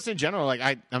 And just in general, like,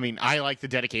 I mean, I like the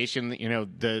dedication. You know,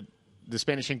 the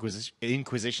Spanish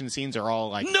Inquisition scenes are all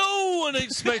like... No one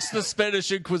expects the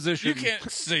Spanish Inquisition. You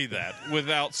can't say that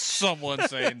without someone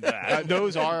saying that.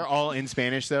 Those are all in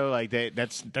Spanish, though. Like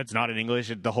that's not in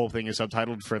English. The whole thing is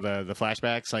subtitled for the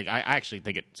flashbacks. Like I actually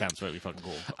think it sounds really fucking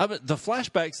cool. I mean, the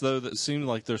flashbacks, though, that seem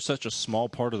like they're such a small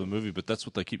part of the movie, but that's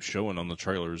what they keep showing on the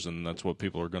trailers, and that's what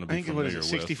people are going to I be think what familiar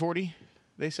is it, with. 60-40,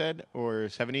 they said, or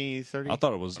 70-30? I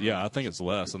thought it was, I think it's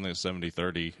less. I think it's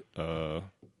 70-30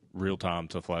 real time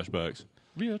to flashbacks.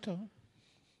 Real time.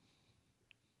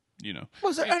 You know.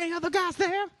 Was there any other guys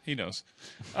there? He knows.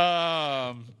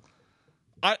 I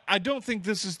don't think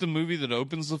this is the movie that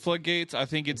opens the floodgates. I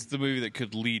think it's the movie that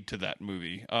could lead to that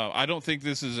movie. I don't think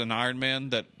this is an Iron Man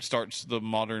that starts the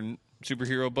modern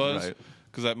superhero buzz, Right.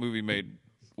 because that movie made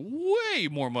way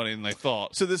more money than they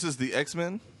thought. So this is the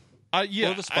X-Men?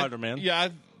 Yeah, Or the Spider-Man.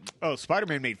 Oh,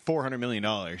 Spider-Man made $400 million.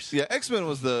 Yeah, X-Men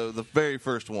was the very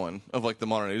first one of like the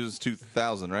modern. It was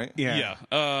 2000, right? Yeah.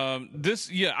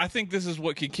 I think this is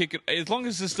what can kick it. As long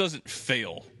as this doesn't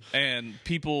fail and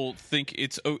people think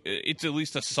it's at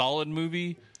least a solid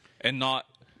movie and not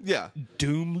Yeah.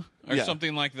 Doom or Yeah.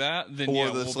 something like that, then Or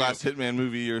yeah, this we'll last be, Hitman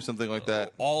movie or something like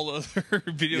that. all other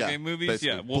video Yeah, game movies, basically.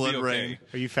 yeah, we'll Blood be okay. Rain.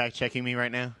 Are you fact-checking me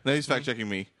right now? No, he's fact checking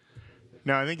me.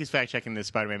 No, I think he's fact-checking the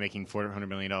Spider-Man making $400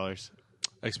 million.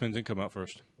 X-Men didn't come out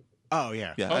first. Oh,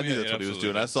 yeah. Yeah, Oh, I knew yeah, that's what he was absolutely.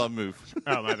 doing. I saw him move.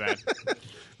 Oh, my bad.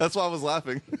 That's why I was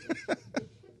laughing.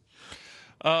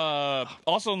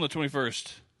 Also on the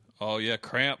 21st, oh yeah,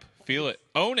 Cramp, feel it,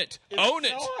 own it, own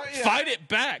it, fight it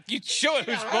back. You show it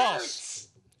who's boss.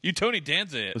 You Tony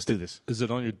Danza it. Let's do this. Is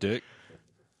it on your dick?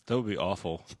 That would be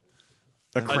awful.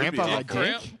 A cramp on my dick?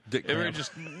 Cramp, Dick Ever cramp.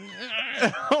 just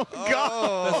Oh,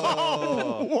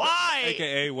 God. Why?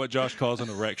 AKA what Josh calls an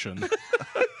erection.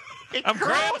 I'm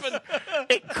cramping.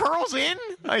 It curls in?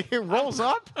 Like, it rolls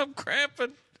up? I'm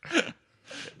cramping.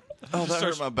 Oh, that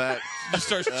hurt my back. Just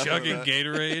starts chugging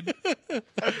Gatorade.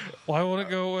 Why won't it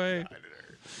go away?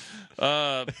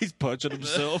 He's punching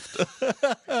himself.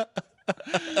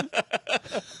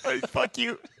 Fuck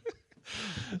you.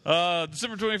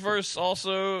 December 21st,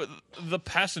 also The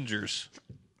Passengers.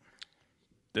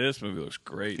 This movie looks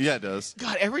great. Yeah, it does.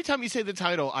 God, every time you say the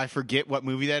title, I forget what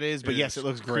movie that is, but yes, it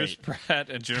looks Chris great. Pratt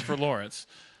and Jennifer Lawrence.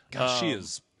 Gosh, she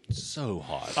is so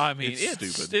hot. I mean, It's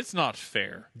it's stupid. It's not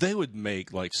fair. They would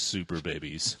make like super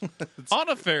babies.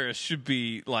 Anna Faris should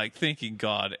be like thanking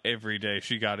God every day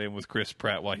she got in with Chris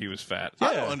Pratt while he was fat.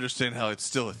 I don't understand how it's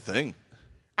still a thing.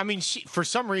 I mean, for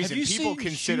some reason, you people seen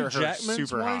consider Hugh her Jackman's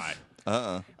super wife?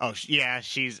 hot. Oh, yeah,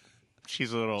 she's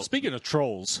a little... Speaking of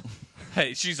trolls,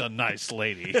 Hey, she's a nice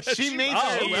lady. She may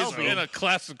Oh, very well be. in a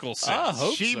classical sense.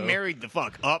 hope She so. married the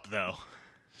fuck up, though.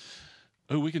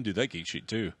 oh, we can do that geek sheet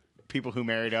too. People who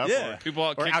married up. Yeah. People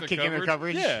Or outkick outkicking the their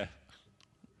coverage. coverage. Yeah.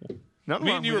 Nothing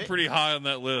Me wrong and you with were it. pretty high on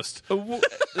that list.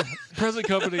 Present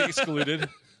company excluded.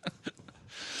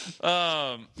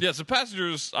 Yeah, so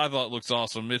Passengers, I thought looks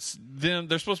awesome. It's them.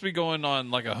 They're supposed to be going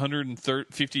on like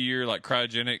 150-year like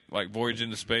cryogenic like voyage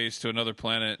into space to another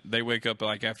planet. They wake up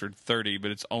like after 30,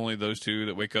 but it's only those two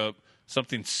that wake up.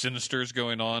 Something sinister is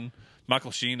going on.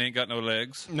 Michael Sheen ain't got no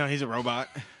legs. No, he's a robot.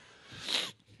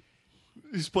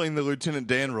 He's playing the Lieutenant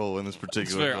Dan role in this It's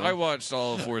particular fair. film. I watched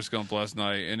all of Forrest Gump last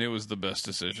night, and it was the best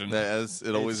decision. As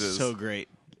it always It's is. so great.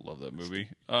 Love that movie.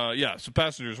 Yeah, so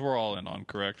Passengers, we're all in on,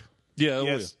 correct? Yeah.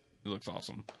 Yes. It looks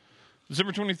awesome.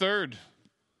 December 23rd.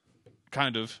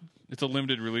 Kind of. It's a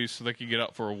limited release so they can get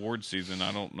out for award season.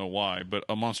 I don't know why, but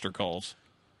A Monster Calls.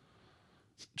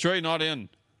 Trey, not in.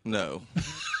 No.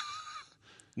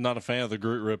 Not a fan of the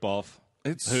Groot ripoff.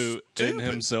 It's Who in stupid.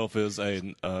 himself is a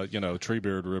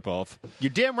Treebeard ripoff. You're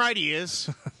damn right he is.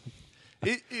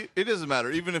 It doesn't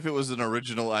matter. Even if it was an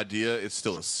original idea, it's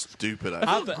still a stupid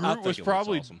idea. Groot was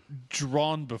probably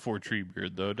drawn before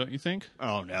Treebeard, though, don't you think?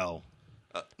 Oh, no.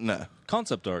 No.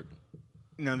 Concept art.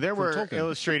 No, there were Tolkien.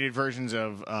 illustrated versions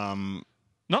of...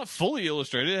 Not fully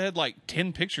illustrated. It had like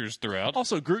 10 pictures throughout.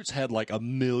 Also, Groot's had like a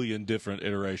million different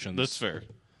iterations. That's fair.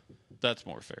 That's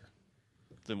more fair.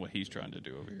 than what he's trying to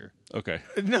do over here. Okay.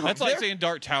 No, That's like saying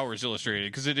Dark Tower is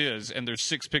illustrated, because it is, and there's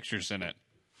 6 pictures in it.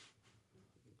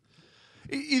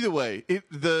 Either way,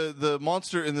 the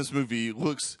monster in this movie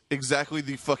looks exactly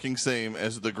the fucking same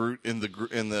as the Groot in the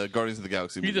Guardians of the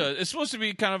Galaxy movie. He does. It's supposed to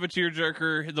be kind of a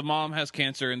tearjerker. The mom has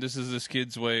cancer, and this is this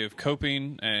kid's way of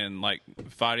coping and like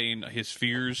fighting his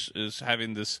fears. Is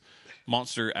having this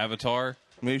monster avatar.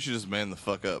 Maybe you should just man the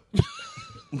fuck up.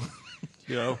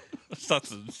 You know,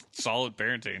 That's a solid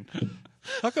parenting.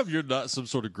 how come you're not some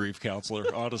sort of grief counselor?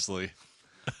 Honestly,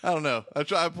 I don't know.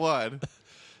 I applied.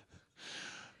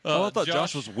 I thought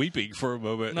Josh was weeping for a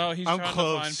moment. No, he's I'm trying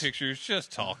close. to find pictures.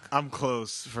 Just talk. I'm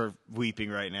close for weeping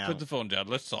right now. Put the phone down.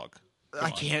 Let's talk. I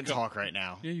can't talk right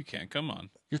now. Yeah, you can. Come on.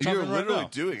 You're talking You're right literally now.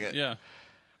 doing it. Yeah.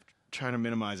 Trying to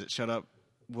minimize it. Shut up.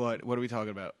 What are we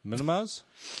talking about? Minimize.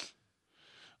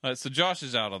 All right, so Josh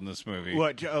is out on this movie.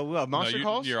 What? Monster no,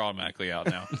 Calls? you're automatically out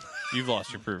now. You've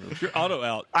lost your privilege. You're auto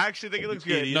out. I actually think it looks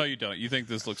good. No, you don't. You think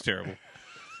this looks terrible.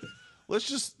 Let's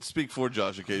just speak for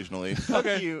Josh occasionally.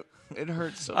 Fuck you. It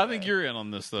hurts so I think bad. you're in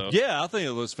on this, though. Yeah, I think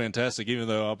it looks fantastic. Even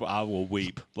though I will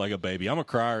weep like a baby. I'm a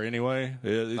crier anyway. It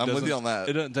I'm with doesn't- you on that.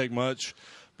 It doesn't take much,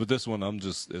 but this one,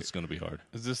 it's going to be hard.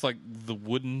 Is this like the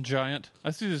wooden giant?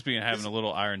 I see this being having a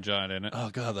little iron giant in it. Oh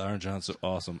God, the Iron Giant's so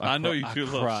awesome. I know you do I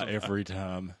love cry some- every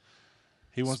time.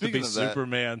 He wants Speaking to be of that-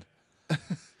 Superman.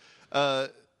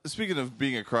 Speaking of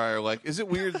being a crier, like, is it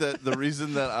weird that the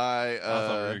reason that I thought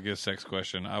we were going to get a sex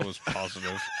question. I was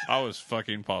positive. I was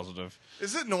fucking positive.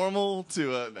 is it normal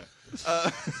to no.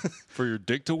 For your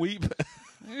dick to weep.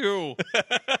 Ew.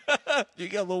 You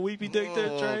got a little weepy dick there,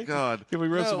 Trey? Oh God! Can we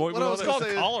rub some what ointment I on was it? gonna Called say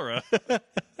is- cholera.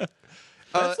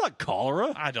 That's not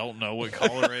cholera. I don't know what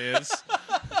cholera is.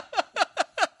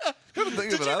 Come to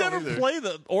think Did of it, you I don't never either. play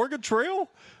the Oregon Trail?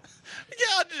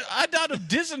 Yeah, I died of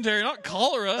dysentery, not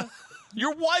cholera.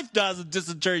 Your wife dies of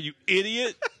dysentery, you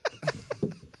idiot.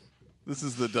 This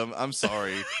is the dumb. I'm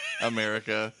sorry,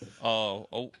 America.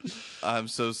 Oh. I'm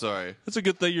so sorry. It's a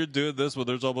good thing you're doing this when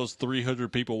there's almost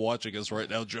 300 people watching us right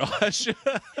now, Josh.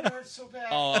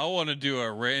 Oh, I want to do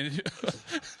a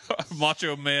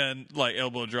Macho Man like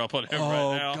elbow drop on him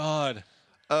right now. God.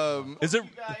 Um, Is it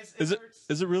guys, is it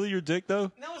is it really your dick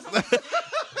though? No, it's not.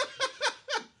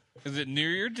 Is it near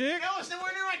your dick? No, it's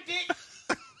nowhere near my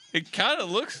dick. It kind of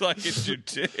looks like it's your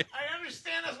dick. I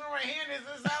understand that's where my hand is.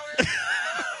 This is how it is.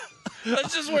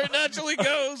 That's just where it naturally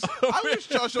goes. I wish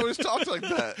Josh always talked like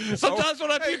that. Sometimes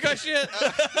when I puke, I shit.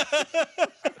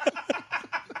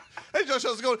 Hey, Josh,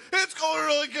 how's it going? It's going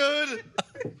really good.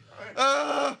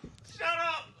 Shut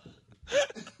up.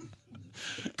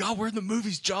 God, we're in the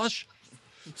movies, Josh.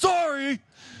 Sorry.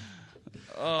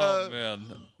 Oh, man.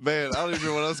 Man, I don't even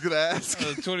know what I was gonna ask.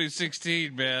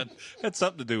 2016, man. Had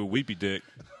something to do with weepy dick.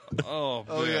 Oh,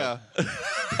 Oh man. yeah.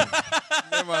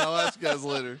 Never mind. I'll ask you guys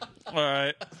later. All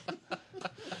right.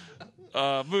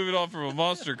 Moving on from a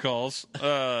Monster Calls.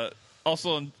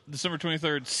 Also on December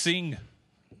 23rd, Sing.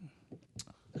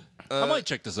 I might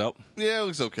check this out. Yeah, it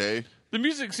looks okay. The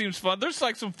music seems fun. There's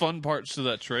like some fun parts to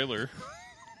that trailer.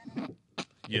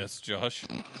 Yes, Josh.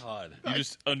 God. You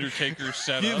just Undertaker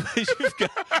set You,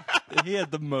 up. he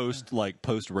had the most like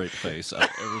post-rape face I've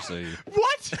ever seen.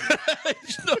 What?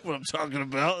 You know what I'm talking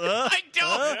about?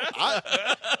 Huh?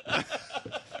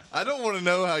 I don't want to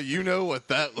know how you know what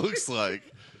that looks like.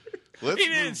 Let's He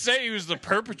didn't say he was the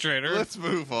perpetrator. Let's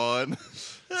move on.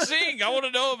 Sing. I want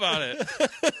to know about it.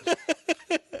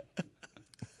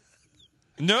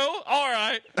 No? All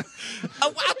right.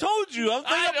 I told you. I'm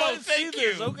thinking I know, about thank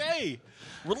this. you. Okay.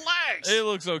 Relax. It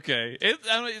looks okay.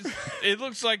 It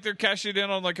looks like they're cashing in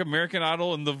on like American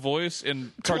Idol and The Voice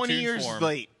in 20 cartoon years form.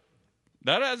 late.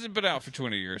 That hasn't been out for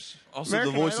 20 years. Also,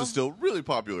 American the voice Idol? is still really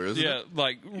popular, isn't Yeah, it?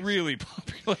 like really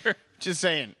popular. Just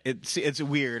saying. It's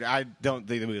weird. I don't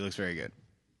think the movie looks very good.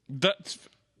 That's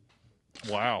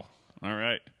wow. All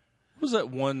right. What was that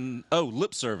one? Oh,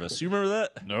 Lip Service. You remember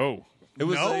that? No. It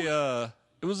was No?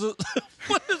 It was a.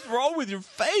 What is wrong with your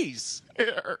face? It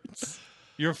hurts.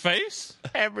 Your face?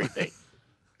 Everything.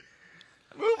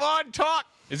 Move on. Talk.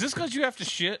 Is this because you have to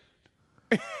shit?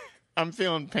 I'm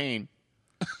feeling pain.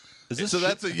 Is this So shit,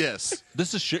 that's a yes.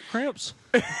 this is shit cramps?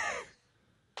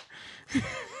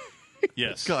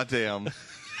 Yes. Goddamn.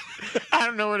 I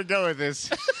don't know where to go with this.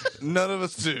 None of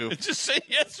us do. Just say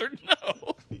yes or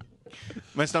no.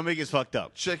 My stomach is fucked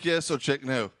up. Check yes or check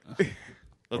no.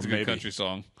 That's a maybe. good country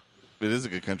song. It is a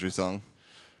good country song.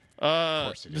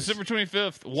 it is. December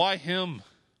 25th. Why him?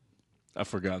 I've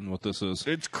forgotten what this is.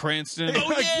 It's Cranston.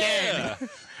 yeah.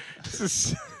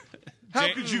 How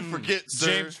Ja- could you forget, sir?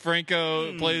 James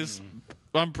Franco plays,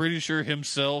 I'm pretty sure,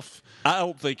 himself. I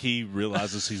don't think he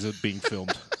realizes he's being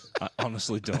filmed. I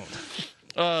honestly don't.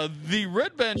 The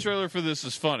Red Band trailer for this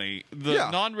is funny. The Yeah.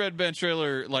 non-Red Band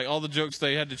trailer, like all the jokes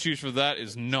they had to choose for that,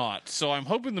 is not. So I'm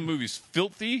hoping the movie's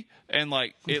filthy and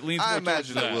like it leans I more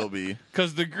imagine towards it that. will be.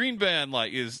 Because the Green Band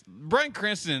is Bryan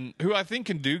Cranston, who I think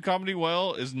can do comedy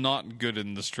well, is not good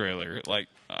in this trailer. Like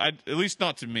at least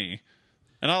not to me.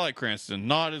 And I like Cranston,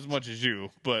 not as much as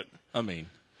you, but I mean,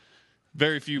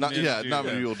 very few. Not, men yeah, do not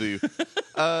that. many people do.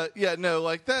 Yeah, no,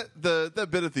 like that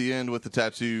bit at the end with the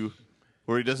tattoo,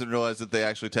 where he doesn't realize that they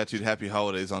actually tattooed "Happy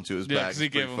Holidays" onto his Yeah, back. because he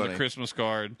is pretty gave him funny. the Christmas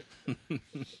card.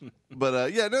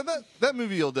 But yeah, no, that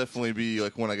movie will definitely be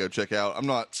like one I go check out.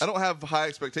 I don't have high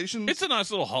expectations. It's a nice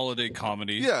little holiday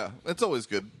comedy. Yeah, it's always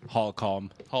good.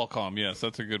 Holcomb. Holcomb, yes,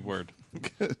 that's a good word.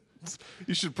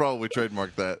 You should probably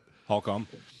trademark that. Holcomb.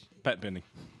 Pat Penny.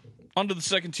 On to the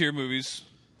second tier movies.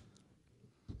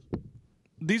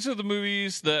 These are the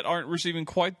movies that aren't receiving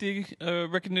quite the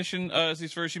recognition as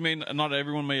these first. You may not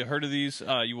everyone may have heard of these.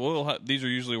 You will. These are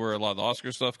usually where a lot of the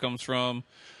Oscar stuff comes from.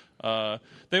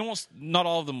 They won't. Not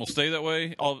all of them will stay that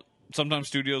way. Sometimes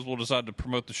studios will decide to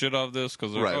promote the shit out of this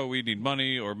because they're Right. oh, we need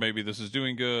money, or maybe this is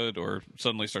doing good, or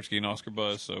suddenly starts getting Oscar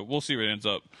buzz. So we'll see where it ends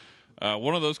up.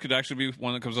 One of those could actually be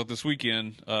one that comes out this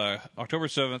weekend, October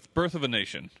 7th, Birth of a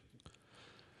Nation.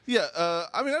 Yeah,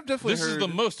 I mean, I've definitely This is heard. the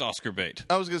most Oscar bait.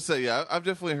 I was gonna say, yeah, I've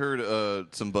definitely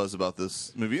heard some buzz about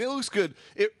this movie. It looks good.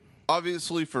 It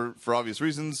obviously, for obvious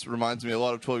reasons, reminds me a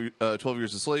lot of 12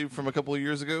 Years a Slave from a couple of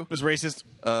years ago. It was racist.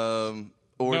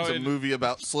 Or No, it's a it- movie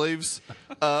about slaves.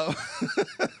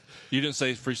 You didn't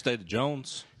say Free State of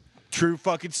Jones. True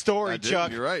fucking story, I did,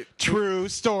 Chuck. you're right. True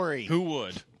story. Who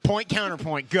would? Point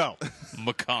counterpoint. Go.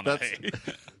 McConaughey.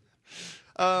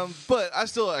 But I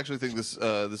still actually think this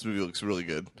movie looks really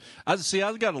good. I've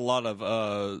got a lot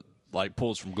of like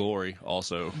pulls from Glory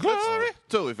also.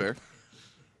 Totally fair.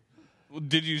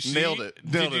 Did you see? Nailed it.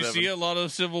 Nailed Did you it, see Evan. a lot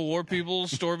of Civil War people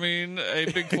storming a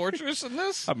big fortress in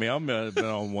this? I mean, I've been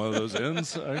on one of those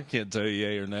ends. I can't tell you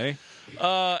yay or nay.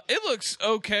 It looks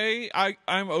okay.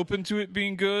 I'm open to it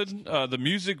being good. The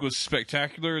music was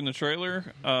spectacular in the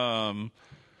trailer.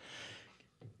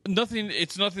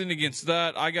 It's nothing against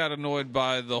that. I got annoyed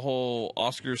by the whole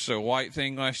Oscars so white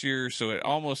thing last year. So it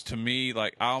almost, to me,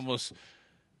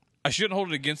 I shouldn't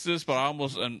hold it against this, but I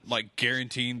almost am like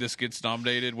guaranteeing this gets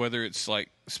nominated, whether it's like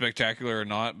spectacular or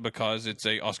not, because it's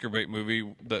a Oscar bait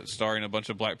movie that's starring a bunch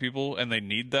of black people, and they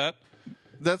need that.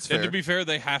 That's fair. And to be fair,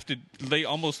 they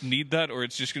almost need that, or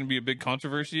it's just going to be a big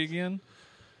controversy again,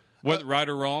 whether right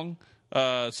or wrong.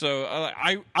 So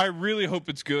I really hope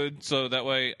it's good, so that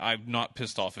way I'm not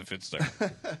pissed off if it's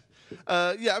there.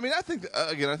 Yeah, I mean, I think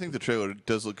I think the trailer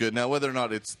does look good. Now, whether or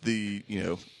not it's the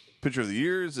picture of the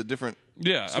year is a different.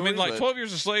 Yeah, I mean, story, like but 12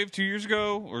 Years a Slave 2 years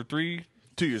ago or 2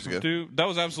 years ago. that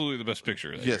was absolutely the best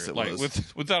picture. Of the Yes, year. it like,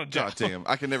 was. without a doubt. God damn,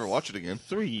 I can never watch it again.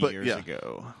 3 But, years yeah.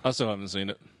 ago. I still haven't seen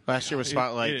it. Last year was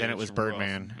Spotlight, then it was is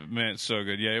Birdman. rough. Man, it's so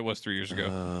good. Yeah, it was 3 years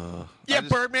ago. Yeah,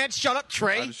 just- Birdman, shut up, I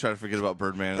Trey. just try to forget about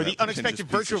Birdman. For and the that unexpected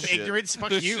pretentious virtue piece of shit. ignorance, fuck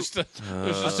There's you. just a,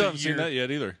 there's I just still a haven't seen year. that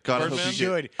yet either. God,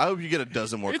 Birdman? I hope you get a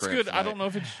dozen more. It's cramps good. I tonight. don't know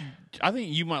if it's. I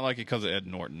think you might like it because of Ed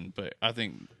Norton, but I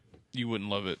think you wouldn't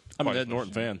love it. I'm an quite Ed as much Norton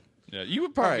as- fan. Yeah, you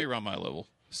would probably All be right. around my level.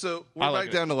 So I we're like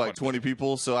back it down to like quite a 20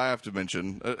 people, so I have to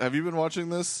mention. Have you been watching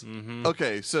this? Mm-hmm.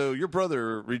 Okay, so your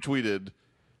brother retweeted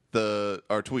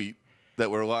our tweet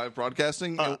that we're live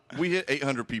broadcasting. and we hit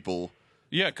 800 people.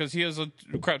 Yeah, because he has a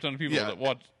crap ton of people Yeah, that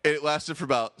watch. it lasted for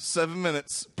about 7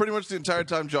 minutes. Pretty much the entire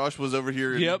time Josh was over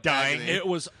here in dying. agony. It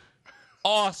was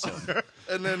awesome.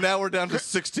 And then now we're down to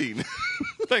 16.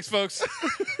 Thanks, folks.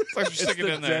 Thanks for It's sticking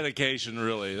the in there. dedication,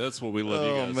 really. That's what we love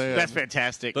you Oh guys. man, That's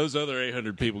fantastic. Those other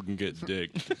 800 people can get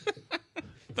dick.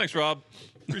 Thanks, Rob.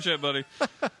 Appreciate it, buddy.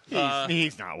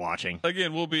 He's not watching.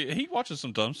 Again, he watches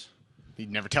sometimes. He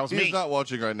never tells he's me. not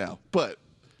watching right now. But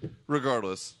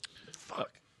regardless,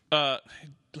 Let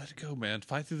it go, man.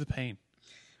 Fight through the pain.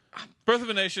 Birth of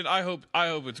a Nation. I hope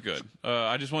it's good.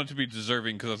 I just want it to be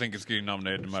deserving because I think it's getting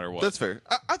nominated no matter what. that's fair.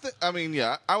 I mean,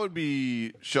 yeah, I would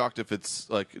be shocked if it's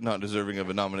like not deserving of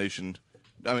a nomination.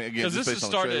 I mean, again, Because just this based has on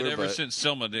the started trailer, ever but- since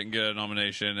Selma didn't get a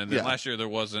nomination, and then Yeah. last year there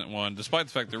wasn't one. Despite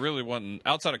the fact there really wasn't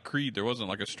outside of Creed, there wasn't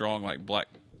like a strong like black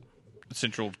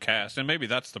central cast, and maybe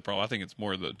that's the problem. I think it's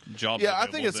more the job. Yeah, I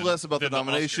think it's less about the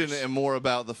nomination Oscars. and more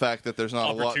about the fact that there's not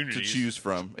a lot to Opportunities. choose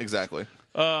from. Exactly,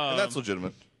 and that's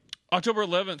legitimate. October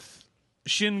 11th,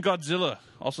 Shin Godzilla,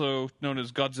 also known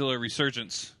as Godzilla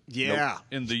Resurgence Yeah.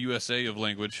 in the USA of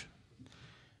language.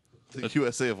 The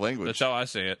USA of language. That's how I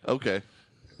say it. Okay.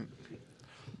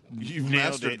 You've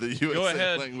nailed mastered it. the USA Go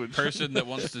ahead, language. person that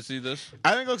wants to see this.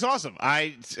 I think it looks awesome.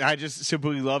 I just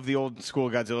simply love the old school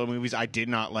Godzilla movies. I did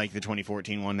not like the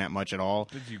 2014 one that much at all.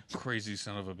 You crazy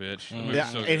son of a bitch. The movie's Yeah,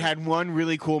 so it good. had one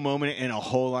really cool moment and a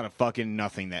whole lot of fucking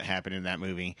nothing that happened in that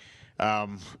movie.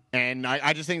 And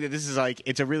I just think that this is like,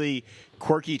 it's a really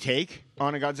quirky take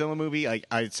on a Godzilla movie. Like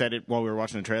I said it while we were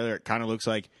watching the trailer, it kind of looks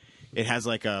like it has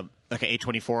like a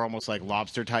A24 almost like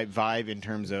lobster type vibe in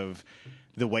terms of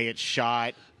the way it's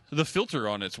shot. The filter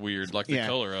on it's weird, like the Yeah.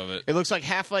 color of it. It looks like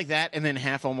half like that and then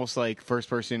half almost like first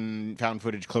person found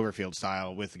footage Cloverfield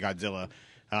style with Godzilla.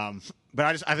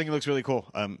 But I think it looks really cool.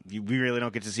 We really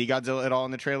don't get to see Godzilla at all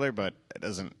in the trailer, but it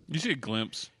doesn't. You see a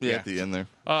glimpse. Yeah, Yeah. at the end there.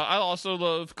 I also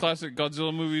love classic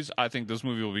Godzilla movies. I think this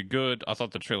movie will be good. I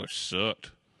thought the trailer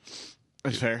sucked.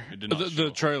 That's fair. It did not The show.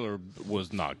 trailer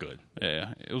was not good.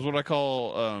 Yeah, it was what I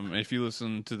call, if you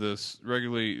listen to this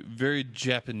regularly, very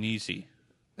Japanesey.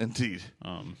 Indeed.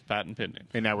 Patent pending.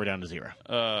 And now we're down to 0.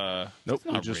 Nope,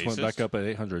 we not just went racist. back up at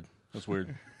 800. That's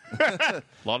weird. A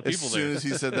lot of As people soon there. as he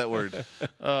said that word.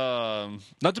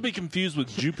 Not to be confused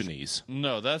with Japanese.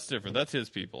 No, that's different. That's his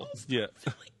people. Yeah.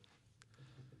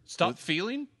 Stop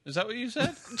feeling? Is that what you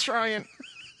said? Trying.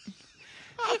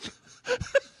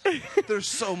 There's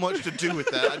so much to do with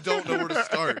that. I don't know where to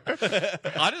start.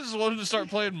 I just wanted to start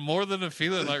playing More Than a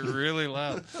Feeling like really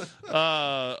loud.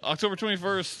 October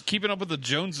 21st, Keeping Up with the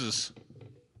Joneses.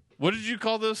 What did you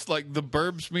call this? Like the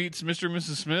Burbs meets Mr. and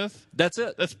Mrs. Smith? That's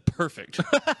it. That's perfect.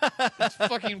 That's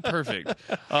fucking perfect.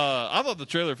 I thought the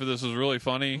trailer for this was really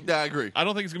funny. Yeah, I agree. I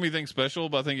don't think it's going to be anything special,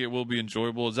 but I think it will be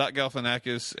enjoyable. Zach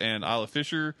Galifianakis and Isla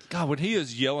Fisher. God, when he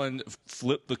is yelling,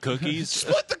 flip the cookies.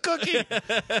 Split the cookie!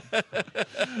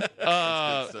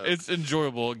 It's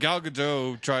enjoyable. Gal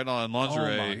Gadot tried on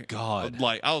lingerie. Oh, my God.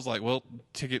 Like, I was like, well,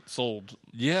 ticket sold.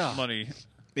 Yeah. Money.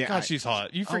 Yeah, God, she's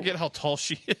hot. You forget how tall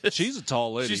she is. She's a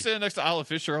tall lady. She's standing next to Isla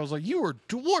Fisher. I was like, you are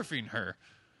dwarfing her.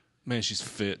 Man, she's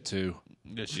fit, too.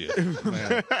 Yes, she is.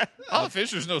 Isla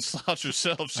Fisher's no slouch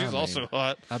herself. She's also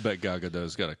hot. I bet Gal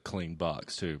Gadot's got a clean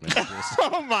box, too, man.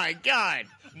 Oh my god!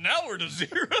 Now we're to 0.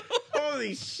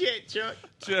 Holy shit, Chuck!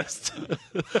 Just.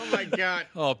 Oh my god!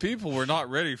 Oh, people were not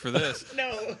ready for this.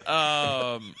 No.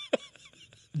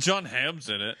 John Hamm's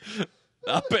in it.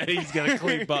 I bet he's got a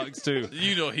clean box, too.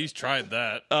 You know he's tried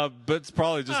that. But it's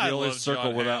probably just I the only love circle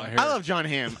John without Hamm. hair. I love John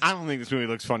Hamm. I don't think this movie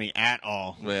looks funny at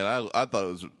all. Man, I thought it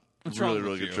was wrong really, with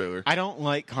really good you? trailer. I don't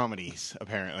like comedies.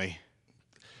 Apparently,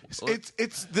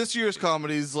 It's this year's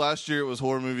comedies. Last year it was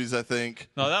horror movies, I think.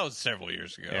 No, that was several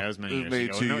years ago. yeah, it was many It was years made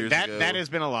ago. 2 No, years that ago. that has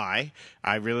been a lie.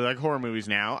 I really like horror movies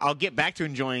now. I'll get back to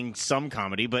enjoying some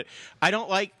comedy, but I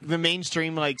don't like the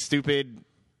mainstream like stupid.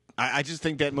 I just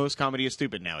think that most comedy is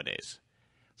stupid nowadays.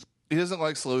 He doesn't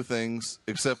like slow things,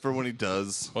 except for when he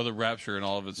does. Or the Rapture and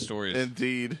all of its stories.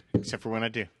 Indeed. Except for when I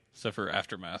do. Except for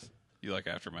Aftermath. You like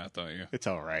Aftermath, don't you? It's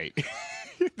all right. I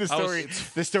the was- story, it's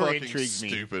the story Fucking intrigues me.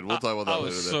 stupid. We'll talk about that I later.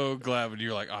 was so glad when you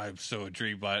were like, I'm so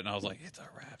intrigued by it. And I was like, it's a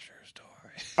Rapture story.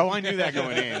 Oh, I knew that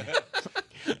going in.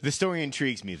 The story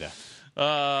intrigues me, though.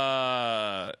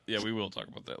 Yeah, we will talk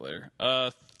about that later.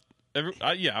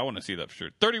 Yeah, I want to see that for sure.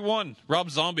 31, Rob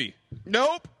Zombie.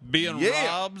 Nope. Being Yeah.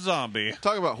 Rob Zombie.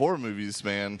 Talk about horror movies,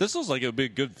 man. This looks like it would be a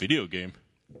good video game.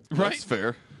 Right? That's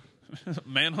fair.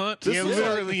 Manhunt? It looks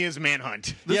literally is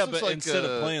Manhunt. This yeah, looks but like, instead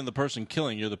of playing the person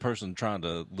killing, you're the person trying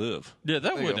to live. Yeah,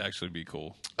 that you would go. actually be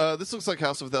cool. This looks like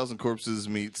House of a Thousand Corpses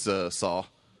meets Saw.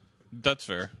 That's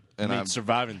fair. And I mean, I'm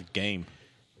surviving the game.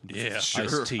 Yeah. Sure.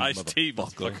 Ice-T, Ice-T,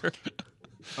 motherfucker. motherfucker.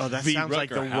 Oh, that V. sounds like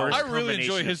the Rutger worst. I really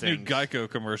enjoy combination his of new things. Geico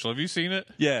commercial. Have you seen it?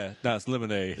 Yeah, no, it's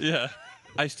lemonade. Yeah.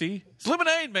 Iced tea? It's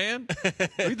lemonade, man.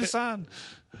 Read the sign.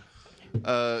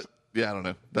 yeah, I don't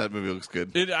know. That movie looks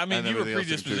good. I mean, And you were everything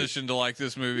else seems predispositioned to like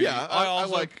this movie. Yeah, I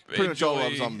also like pretty much all enjoy-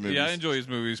 Rob Zombie movies. Yeah, I enjoy his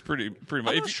movies pretty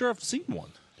much. I'm not sure I've seen one.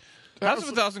 House of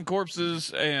a Thousand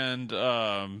Corpses and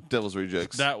good. Devil's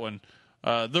Rejects. that one,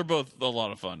 they're both a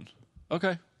lot of fun.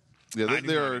 Okay. yeah, I they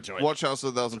do not are. enjoy it. Watch House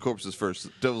of a Thousand Corpses first.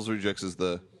 Devil's Rejects is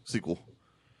the sequel.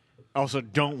 Also,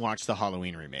 don't watch the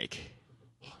Halloween remake.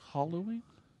 Halloween?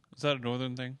 Is that a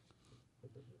northern thing?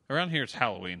 Around here, it's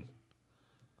Halloween.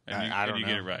 And I don't you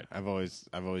know. get it right. I've always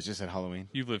just said Halloween.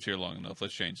 You've lived here long enough.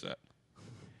 Let's change that.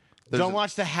 Don't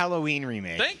watch the Halloween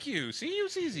remake. Thank you. See, it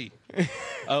was easy.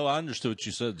 Oh, I understood what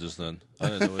you said just then. I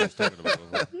didn't know what he was talking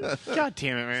about. God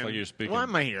damn it, man! like you're speaking- Why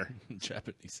am I here?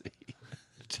 Japanese.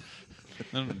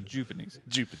 No, Japanese.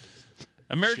 Japanese.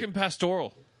 American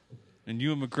Pastoral. and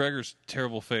Ewan McGregor's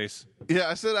terrible face. Yeah,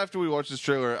 I said after we watched this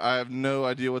trailer, I have no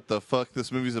idea what the fuck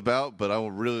this movie's about, but I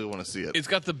really want to see it. It's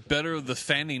got the better of the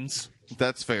Fannings.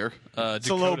 That's fair. It's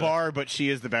a low bar, but she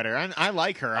is the better. I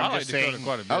like her. I'm I just like Dakota saying,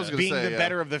 quite a bit. I was gonna being say, the yeah.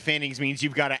 better of the Fannings means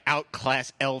you've got to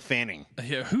outclass Elle Fanning.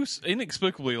 Yeah, who's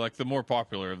inexplicably like the more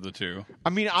popular of the two. I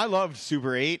mean, I loved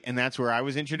Super 8, and that's where I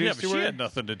was Yeah, introduced but to she her. had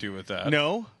nothing to do with that.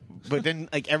 No, but then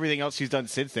like everything else she's done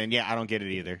since then, yeah, I don't get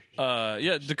it either.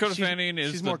 Yeah, Dakota Fanning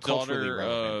is she's the more culturally daughter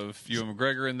relevant. of Ewan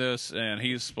McGregor in this, and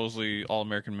he's supposedly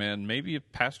all-American man, maybe a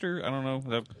pastor. I don't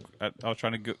know. I was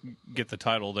trying to get the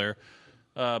title there.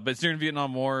 But it's during the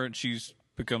Vietnam War, and she's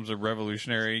becomes a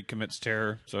revolutionary, commits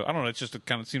terror. So I don't know. It's just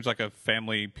kind of seems like a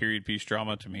family period piece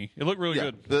drama to me. It looked really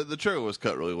Yeah, good. the trailer was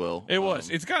cut really well. It was.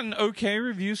 It's gotten okay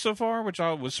reviews so far, which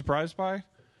I was surprised by.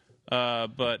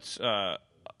 But I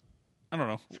don't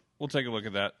know. We'll take a look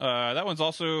at that. That one's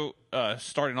also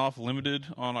starting off limited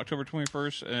on October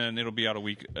 21st, and it'll be out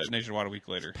nationwide a week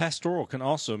later. Pastoral can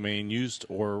also mean used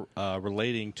or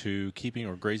relating to keeping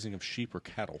or grazing of sheep or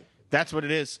cattle. That's what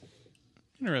it is.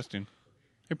 Interesting.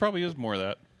 It probably is more of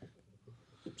that.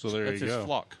 So there That's you his go.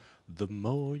 flock, The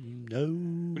more you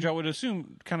know. which I would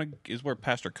assume kind of is where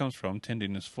pastor comes from,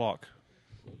 tending his flock.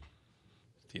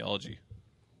 Theology.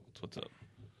 That's what's up.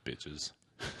 Bitches.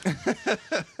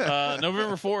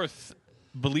 November 4th,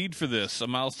 Bleed for This, a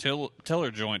Miles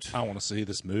Teller joint. I want to see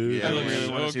this movie. Yeah, I looks really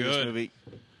so want to see this good. movie.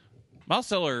 Miles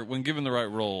Teller, when given the right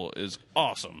role, is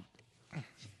awesome.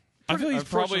 I feel he's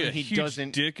probably a Unfortunately,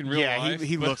 huge dick in real life. Yeah,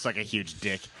 he but looks like a huge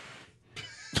dick.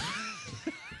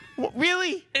 What,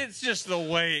 really? It's just the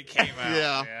way it came out,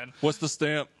 Yeah. man. What's the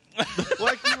stamp?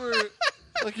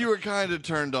 like you were kind of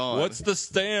turned on. What's the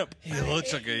stamp? He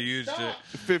looks like a huge dick.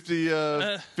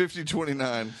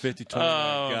 50-29. 50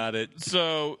 Got it.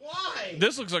 So Why?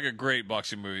 this looks like a great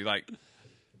boxing movie. Like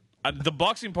the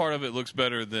boxing part of it looks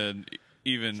better than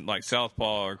even like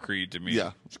Southpaw or Creed to me.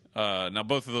 Yeah. Now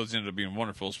both of those ended up being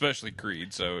wonderful, especially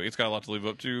Creed. So it's got a lot to live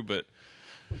up to. But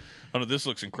I don't know, this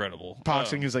looks incredible.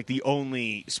 Boxing is like the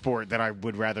only sport that I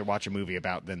would rather watch a movie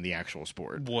about than the actual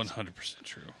sport. 100%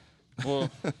 true. Well,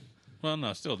 well,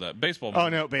 no, still that baseball. Oh,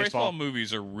 no, baseball.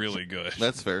 movies are really good.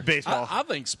 That's fair. Baseball. I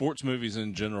think sports movies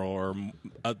in general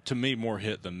are, to me, more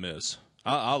hit than miss.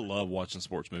 I love watching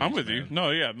sports movies. I'm with you. man. No,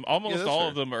 yeah, almost that's all fair.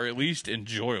 of them are at least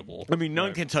enjoyable. I mean,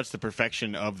 none can touch the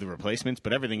perfection of the replacements,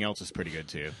 but everything else is pretty good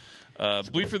too.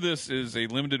 Bleed for This is a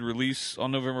limited release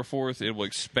on November 4th. It will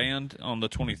expand on the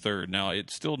 23rd. Now,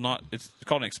 it's still not, it's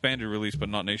called an expanded release, but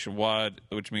not nationwide,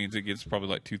 which means it gets probably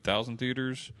like 2,000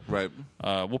 theaters. Right.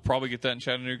 We'll probably get that in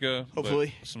Chattanooga. but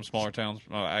Hopefully. some smaller towns.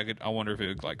 I wonder if it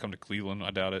would like come to Cleveland.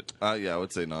 I doubt it. Yeah, I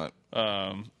would say not.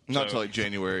 Not So- till like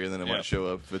January, and then it Yeah. might show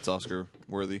up if it's Oscar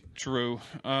worthy. True.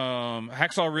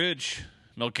 Hacksaw Ridge.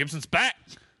 Mel Gibson's back.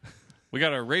 We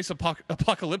got a race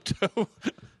apocalypto.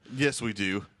 Yes, we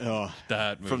do. Oh,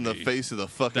 That movie, From the face of the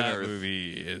fucking that earth.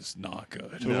 movie is not good.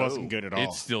 it wasn't good at all.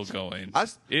 It's still going. I-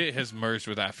 It has merged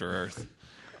with After Earth.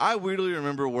 I weirdly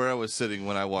remember where I was sitting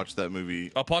when I watched that movie.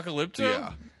 Apocalypto?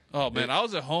 Yeah. Oh man, I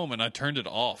was at home and I turned it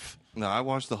off. No, I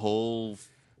watched the whole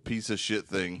piece of shit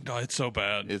thing. God, it's so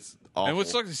bad. It's awful. And what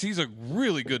sucks is he's a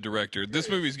really good director. This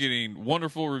movie's getting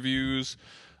wonderful reviews.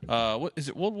 What is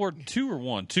it? World War II or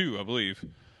One? Two, I believe.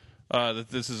 That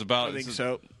this is about. I think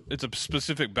so. It's a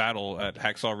specific battle at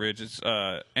Hacksaw Ridge. It's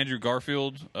Andrew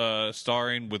Garfield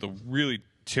starring with a really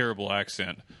terrible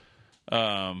accent.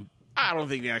 I don't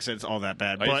think the accent's all that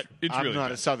bad, It's- but it's I'm really not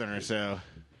bad. a Southerner, so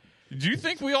Do you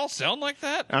think we all sound like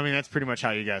that? I mean that's pretty much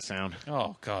how you guys sound.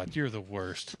 Oh God, you're the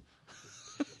worst.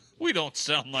 We don't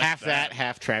sound like Half that,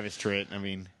 half Travis Tritt. I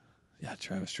mean, Yeah,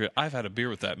 Travis Tritt. I've had a beer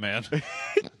with that man.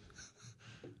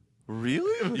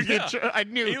 Really? Yeah. I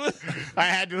knew. I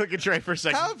had to look at Trey for a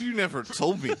second. How have you never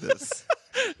told me this?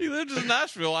 He lived in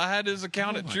Nashville. I had his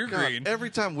account at True God, Green. every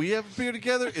time we have a beer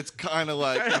together, it's kind of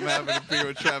like I'm having a beer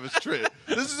with Travis Tritt.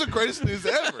 This is the greatest news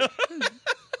ever.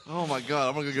 Oh my God,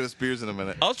 I'm gonna go get us beers in a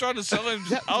minute. I was trying to sell him.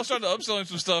 I was trying to upsell him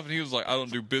some stuff, and he was like, "I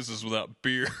don't do business without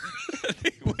beer."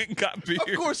 He went and got beer.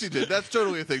 Of course he did. That's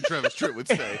totally a thing Travis Tritt would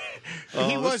say. He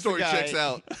This was the story guy- checks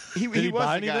out. He he was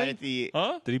buy the guy anything? at the.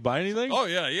 Huh? Did he buy anything? Oh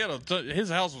yeah, he had his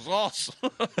house was awesome.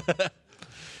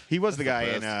 He was the guy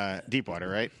in best. Deepwater,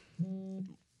 right?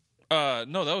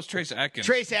 No, that was Trace Atkins.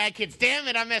 Trace Atkins. Damn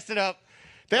it, I messed it up.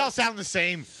 They all sound the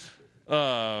same.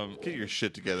 Get your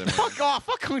shit together, man. Fuck off.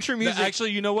 Fuck country music.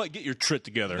 Actually, you know what? Get your trit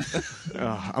together.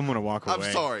 I'm gonna walk away.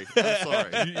 I'm sorry. I'm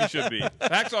sorry. you should be.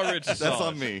 Hacksaw Ridge is That's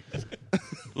solid. on me.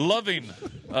 Loving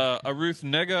a Ruth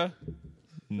Nega.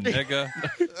 Nega.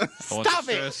 Stop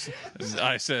it.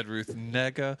 I said Ruth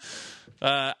Nega.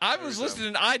 I was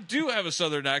listening. I do have a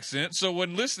Southern accent, so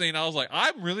when listening, I was like,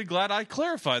 I'm really glad I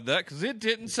clarified that because it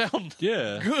didn't sound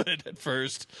good at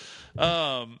first.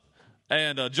 And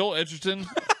Joel Edgerton.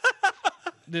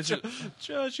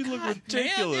 Josh, you look Man,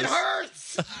 ridiculous. it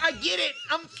hurts. I get it.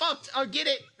 I'm fucked. I get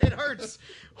it. It hurts.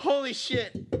 Holy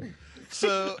shit.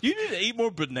 So You need to eat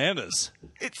more bananas.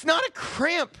 It's not a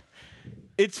cramp.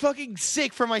 It's fucking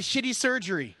sick from my shitty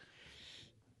surgery.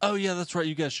 Oh, yeah, that's right.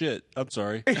 You got shit. I'm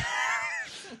sorry.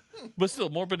 But still,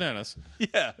 more bananas.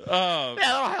 Yeah. Yeah,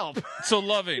 that'll help. So,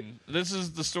 Loving. This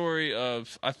is the story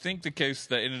of, I think, the case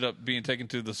that ended up being taken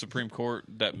to the Supreme Court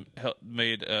that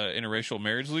made interracial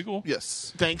marriage legal.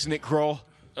 yes, Thanks, Nick Kroll.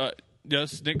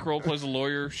 Yes, Nick Kroll plays a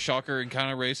lawyer. Shocker and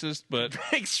kind of racist, but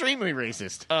Extremely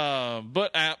racist.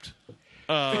 but apt.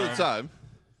 for the time.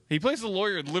 He plays a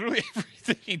lawyer in literally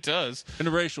everything he does.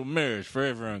 Interracial marriage,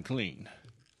 forever unclean.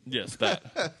 Yes, that.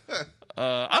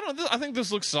 I don't. I think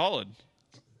this looks solid.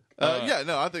 Yeah,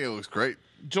 no, I think it looks great.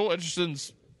 Joel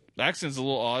Edgerton's accent's a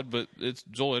little odd, but it's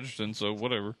Joel Edgerton, so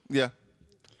whatever. Yeah,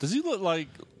 Does he look like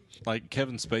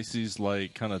Kevin Spacey's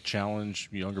like kind of challenge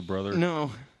younger brother?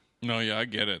 No. No, yeah, I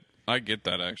get it. I get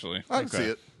that actually. I can see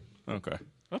it. Okay.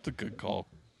 That's a good call.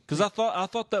 Because I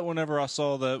thought that whenever I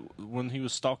saw that when he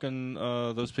was stalking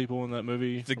those people in that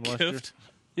movie, The from last year. Gift.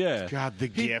 Yeah. God, The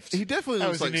Gift. He definitely That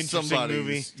looks was an like interesting somebody's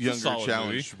movie. younger solid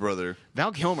challenged brother.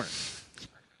 Val Kilmer.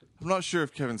 I'm not sure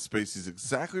if Kevin Spacey's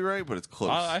exactly right, but it's close.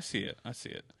 I see it. I see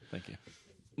it. Thank you.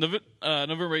 November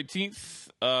 18th,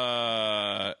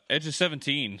 Edge of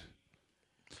 17.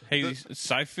 Haley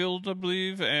Seinfeld, I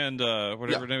believe, and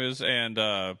whatever her name is, and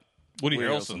Woody Woody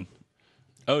Harrelson.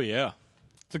 Oh yeah,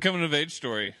 It's a coming of age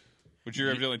story, which you're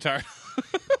evidently tired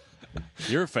of.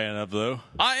 you're a fan of though.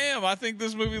 I am. I think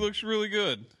this movie looks really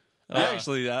good.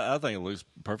 Actually, I think it looks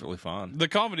perfectly fine. The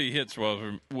comedy hits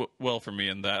well for me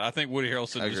in that. I think Woody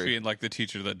Harrelson I just agree. being like the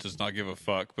teacher that does not give a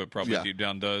fuck, but probably Yeah. deep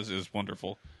down does, is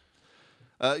wonderful.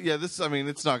 Yeah, this. I mean,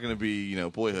 it's not going to be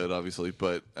Boyhood, obviously,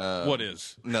 but What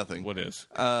is? nothing. What is?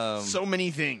 So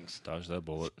many things. Dodge that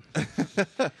bullet.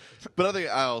 But I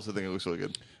also think it looks really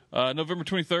good. November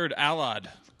 23rd, Allied.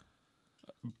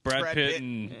 Brad Brad Pitt Pitt.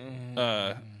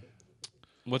 and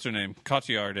what's her name?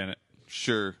 Cotillard in it.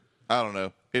 Sure, I don't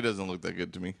know. It doesn't look that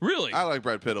good to me. Really? I like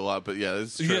Brad Pitt a lot, but yeah,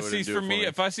 this Yeah, trailer see, didn't do for it me,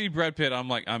 if I see Brad Pitt, I'm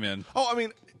like, I'm in. I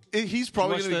mean, he's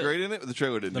probably watch going to be that- great in it, but the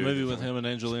trailer didn't The do movie it. with him and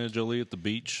Angelina Jolie at the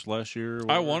beach last year. or I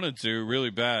whatever. wanted to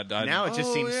really bad. Now it just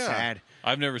Oh, seems yeah. sad.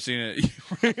 I've never seen it.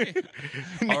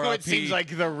 Now it R.I.P. seems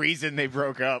like the reason they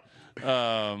broke up.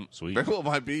 Sweet. Very well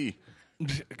might be.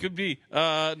 It could be.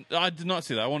 I did not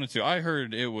see that. I wanted to. I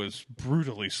heard it was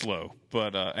brutally slow.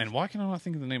 But and why can I not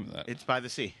think of the name of that? It's by the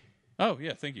sea. Oh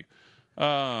yeah, thank you.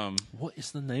 What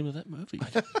is the name of that movie?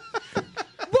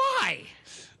 Why?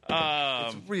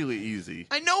 It's really easy.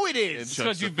 I know it is. It's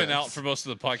because you've been defense. out for most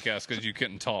of the podcast because you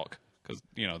couldn't talk because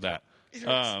that.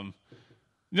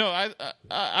 No,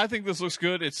 I think this looks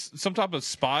good. It's some type of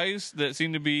spies that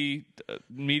seem to be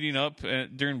meeting up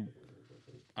during,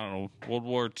 I don't know, World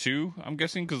War II. I'm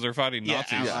guessing because they're fighting Yeah,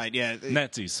 Nazis. Allied, yeah.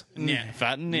 Nazis. Yeah,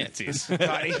 fighting Nazis.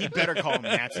 God, he better call them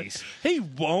Nazis. He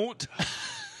won't.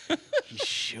 He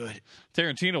should.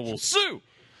 Tarantino will sue.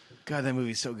 God, that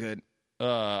movie's so good.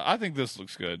 I think this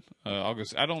looks good.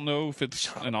 August. I don't know if it's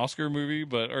an Oscar movie,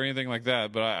 or anything like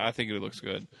that, but I think it looks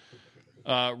good.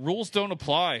 Rules don't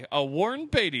apply. A Warren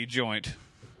Beatty joint.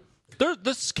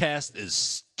 This cast is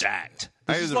stacked.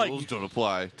 I This hear is the like rules don't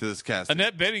apply to this cast.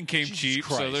 Annette Bening came cheap,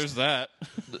 so Christ. there's that.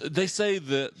 they say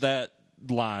that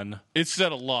line. It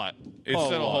said a lot. It Oh,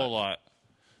 said a a whole lot.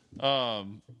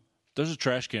 There's a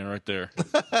trash can right there. So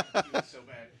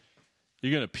bad.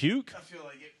 You're gonna puke? I feel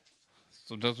like it.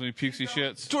 Sometimes when he pukes, he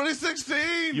shits.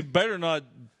 2016. You better not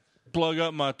plug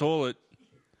up my toilet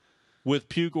with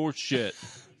puke or shit.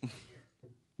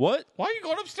 What? Why are you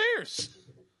going upstairs?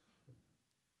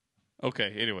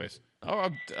 Okay, anyways. Oh,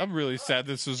 I'm really sad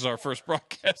this is our first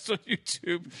broadcast on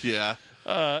YouTube. Yeah.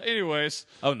 Anyways,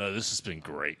 Oh no, this has been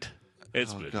great.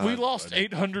 It's been, God. we lost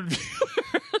 800 viewers.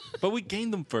 but we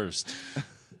gained them first.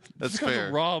 That's because fair.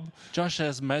 of Rob. Josh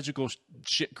has magical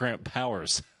shit cramp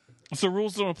powers. So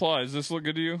rules don't apply. Does this look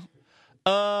good to you?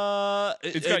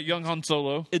 It's got young Han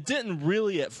Solo. It didn't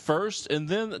really at first, and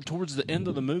then towards the end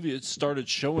of the movie, it started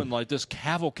showing like this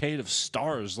cavalcade of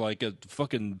stars, like a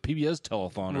fucking PBS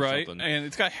telethon or Right, something. and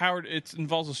it's got Howard. It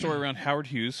involves a story around Howard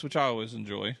Hughes, which I always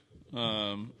enjoy.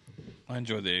 I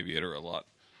enjoy The Aviator a lot.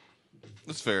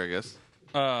 That's fair, I guess.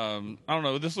 I don't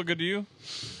know. Would this look good to you?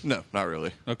 No, not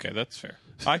really. Okay, that's fair.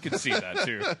 I could see that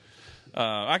too.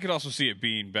 I could also see it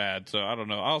being bad. So I don't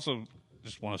know. I also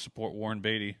just want to support Warren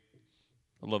Beatty.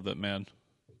 I love that man.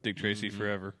 Dick Tracy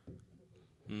forever.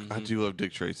 I do love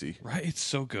Dick Tracy. Right? It's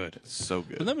so good. So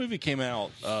good. When that movie came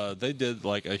out, they did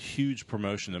like a huge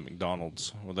promotion at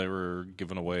McDonald's where they were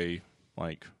giving away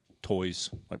like toys,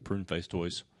 like prune face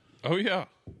toys. Oh yeah.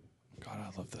 God,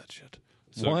 I love that shit.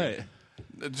 So What?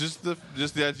 good. Just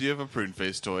the idea of a prune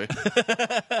face toy.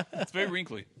 It's very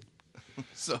wrinkly.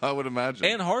 So I would imagine.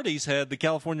 And Hardee's had the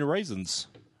California raisins.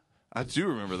 I do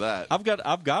remember that. I've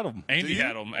got them. Andy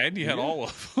had them. Andy had all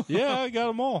of them. Yeah, I got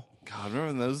them all. God, remember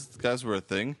when those guys were a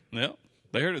thing? Yeah,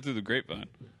 they heard it through the grapevine.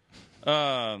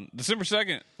 December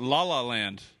 2nd, La La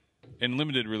Land in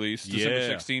limited release. December Yeah.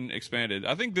 16 expanded.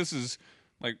 I think this is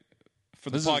like for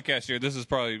the This is- podcast here. This is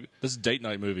probably This is a date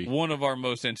night movie. one of our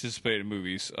most anticipated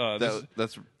movies.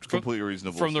 That's completely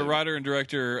reasonable. From the statement. writer and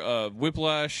director of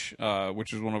Whiplash,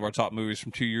 which was one of our top movies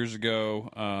from 2 years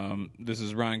ago. This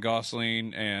is Ryan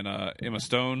Gosling and Emma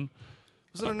Stone.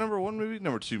 Was it our number 1 movie?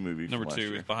 Number 2 movie. Number from 2 last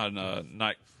is year? behind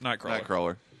Nightcrawler.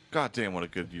 Nightcrawler. God damn, what a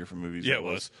good year for movies. Yeah, that it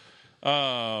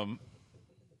was.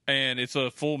 And it's a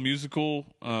full musical.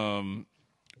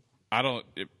 I don't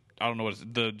know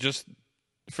what just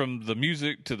from the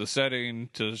music to the setting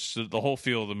to the whole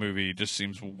feel of the movie just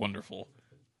seems wonderful.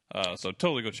 So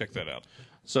totally go check that out.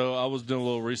 So I was doing a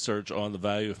little research on the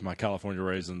value of my California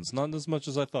raisins. Not as much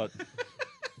as I thought.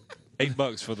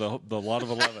 $8 for the lot of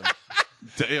 11.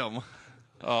 Damn.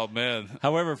 Oh man,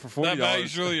 However, for that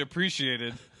value's $40, really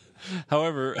appreciated.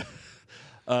 however,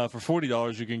 for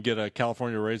 $40 you can get a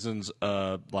California raisins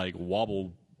like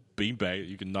wobble beanbag that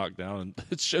you can knock down, and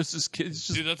it shows this kid.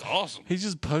 Dude, that's awesome. He's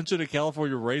just punching a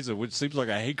California raisin, which seems like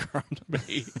a hate crime to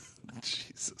me.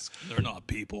 Jesus. They're not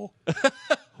people.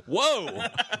 Whoa!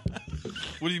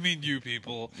 What do you mean, you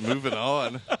people? Moving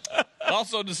on.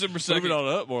 Also, December 2nd, Moving on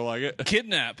up more like it.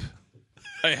 Kidnap,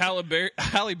 a Halle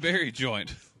Berry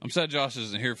joint. I'm sad Josh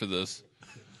isn't here for this.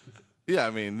 Yeah,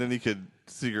 I mean, then he could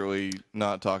secretly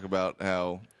not talk about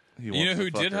how he wants You know to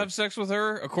who fuck did her. have sex with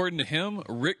her? According to him,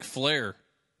 Ric Flair.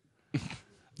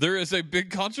 There is a big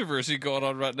controversy going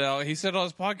on right now. He said on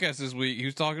his podcast this week, he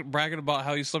was bragging about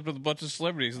how he slept with a bunch of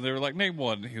celebrities, and they were like, "Name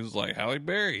one." He was like, "Halle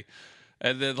Berry,"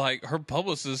 and then like her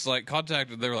publicist like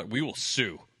contacted. They were like, "We will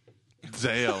sue."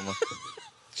 Damn.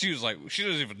 She was like, she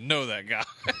doesn't even know that guy.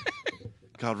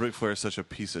 God, Ric Flair is such a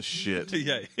piece of shit.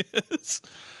 Yeah, he is.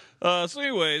 So,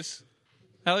 anyways,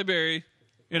 Halle Berry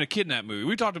in a kidnap movie.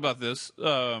 We talked about this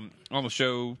on the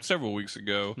show several weeks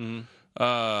ago.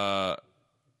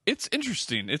 It's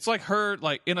interesting. It's like her,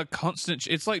 like in a constant.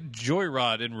 It's like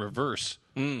Joyride in reverse.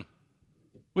 What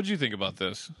did you think about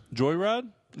this? Joyride?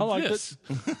 I liked Yes.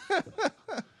 it.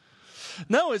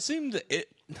 No, it seemed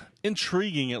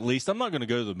intriguing. At least I'm not going to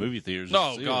go to the movie theaters. No,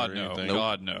 and see it God or no, anything.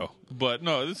 God no. But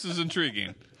no, this is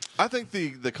intriguing. I think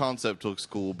the concept looks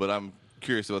cool, but I'm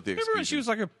curious about the Remember when execution. she was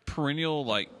like a perennial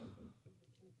like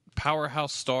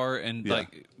powerhouse star and Yeah.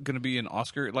 like going to be an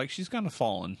Oscar? Like she's kind of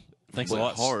fallen. Thanks Went a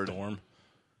lot, hard. Storm.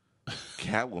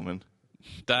 Catwoman.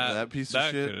 That That piece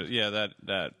of shit?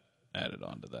 that added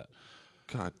on to that.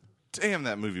 God damn,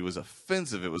 that movie was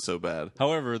offensive. It was so bad.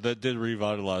 However, that did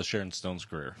revitalize Sharon Stone's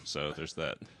career, so there's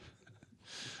that.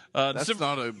 That's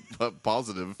not a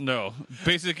positive. No,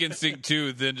 Basic Instinct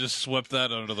 2 then just swept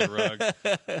that under the rug.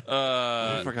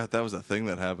 I forgot that was a thing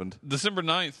that happened. December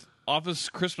 9th, Office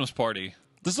Christmas Party.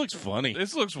 This looks funny.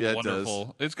 This looks Yeah, it does.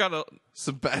 wonderful. It's got a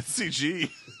Some bad CG.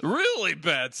 really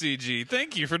bad CG.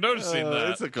 Thank you for noticing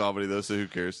It's that. a comedy though, so who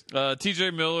cares?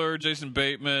 TJ Miller, Jason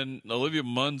Bateman, Olivia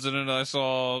Munn's in it. I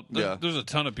saw. Yeah. There's a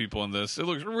ton of people in this. It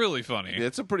looks really funny. Yeah,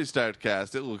 it's a pretty stacked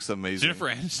cast. It looks amazing. Jennifer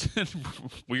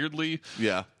Aniston, weirdly.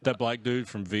 Yeah. That black dude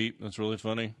from Veep. That's really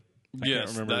funny. I Yes, can't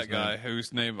remember that his guy name.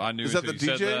 whose name I knew. Is that until the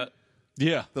you DJ? Said that.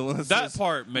 Yeah. The one That says,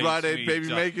 part makes Rite Aid me baby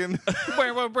jump. making.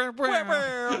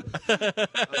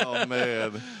 Oh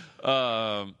man.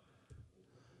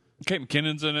 Kate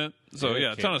McKinnon's in it. So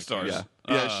yeah, a ton of stars. Yeah.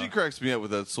 Yeah, she cracks me up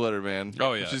with that sweater, man.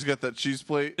 Oh, yeah. She's got that cheese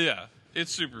plate. Yeah,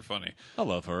 it's super funny. I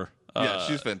love her. Yeah,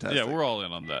 she's fantastic. Yeah, we're all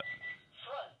in on that.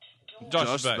 Josh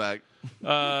Josh is is back.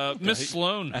 back. Miss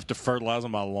Sloan. I have to fertilize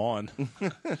my lawn.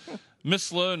 Miss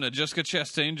Sloan, a Jessica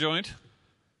Chastain joint.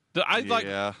 I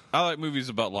like movies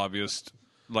about lobbyists,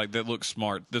 like that look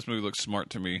smart. This movie looks smart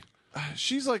to me.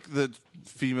 She's like the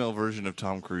female version of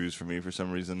Tom Cruise for me for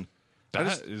some reason.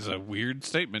 That is a weird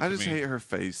statement I to just me. hate her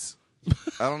face.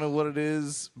 I don't know what it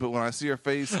is, but when I see her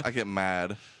face, I get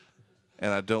mad,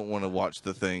 and I don't want to watch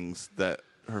the things that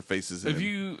her face is in.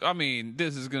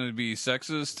 This is going to be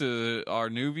sexist to our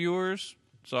new viewers.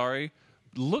 Sorry.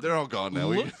 Look, They're all gone now.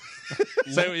 Look,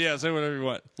 say whatever you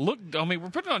want. look. I mean, we're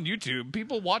putting it on YouTube.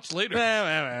 People watch later.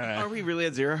 Are we really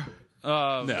at zero?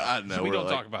 No, we we're don't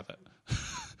like- talk about that.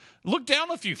 Look down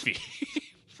a few feet.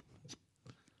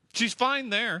 She's fine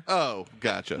there. Oh,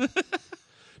 gotcha.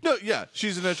 No, yeah,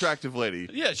 she's an attractive lady.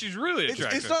 Yeah, she's really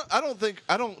attractive. It's not.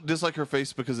 I don't dislike her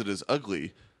face because it is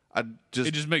ugly.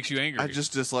 It just makes you angry. I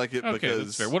just dislike it okay, because.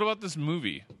 that's fair. What about this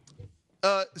movie?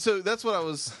 So that's what I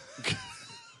was.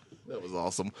 That was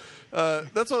awesome.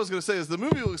 That's what I was going to say. Is the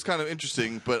movie looks kind of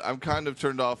interesting, but I'm kind of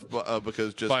turned off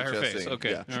because Jessica By her Chastain. face.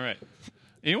 Okay, Yeah. all right.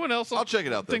 Anyone else? I'll check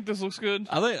it out, though. Think this looks good?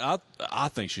 I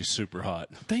think she's super hot.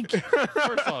 Thank you.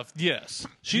 First off, yes.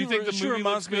 Do you think the she movie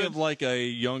reminds looks me good? of like a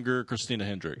younger Christina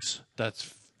Hendricks. That's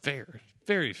fair.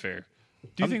 Very fair.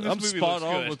 Do you think this I'm movie spot looks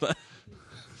on good? with that.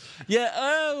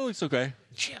 Yeah, it looks okay.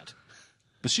 Shit.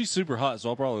 But she's super hot, so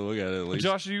I'll probably look at it at least.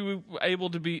 Josh, are you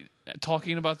able to be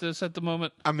talking about this at the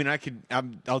moment? I mean,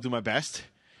 I'll do my best.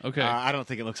 Okay. I don't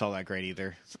think it looks all that great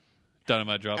either.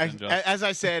 Dynamite drop in, Josh. As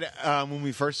I said when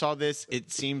we first saw this,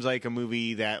 it seems like a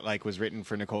movie that like was written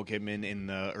for Nicole Kidman in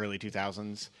the early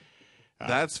 2000s.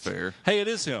 That's fair. Hey, it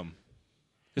is him.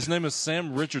 His name is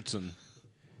Sam Richardson.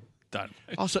 Dynamite.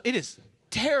 Also, it is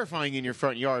terrifying in your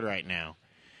front yard right now.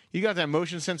 You got that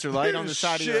motion sensor light on the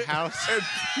side of your Shit. house.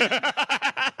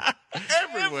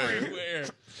 Everywhere.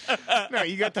 No,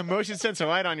 you got the motion sensor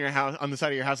light on your house on the side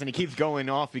of your house, and it keeps going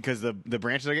off because the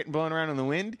branches are getting blown around in the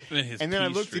wind. His And then I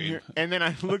pee looked stream.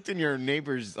 I looked in your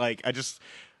neighbor's I just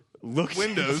looked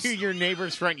Windows. into your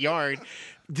neighbor's front yard.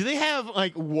 Do they have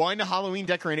like one Halloween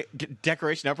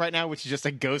decoration up right now, which is just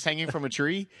a ghost hanging from a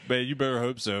tree? Man, you better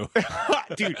hope so.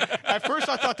 Dude, at first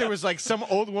I thought there was like some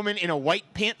old woman in a white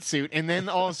pantsuit, and then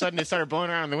all of a sudden it started blowing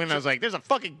around in the wind. And I was like, "There's a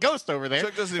fucking ghost over there."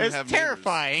 Chuck doesn't even It's have neighbors.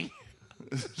 terrifying.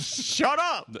 Shut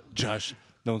up. Josh,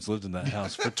 no one's lived in that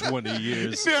house for 20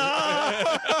 years.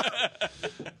 No.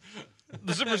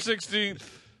 December 16th,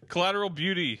 Collateral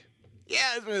Beauty. Yeah,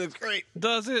 this movie looks great.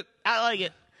 Does it? I like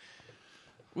it.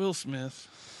 Will Smith.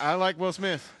 I like Will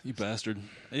Smith. You bastard.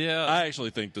 Yeah. I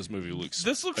actually think this movie looks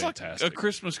this looks fantastic. like a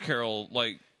Christmas Carol,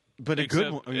 like, But a good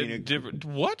except one. I mean, a different.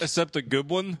 What? Except a good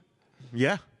one.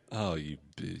 yeah. Oh, you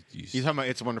You talking about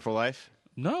It's a Wonderful Life?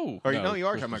 No. Or No, no, you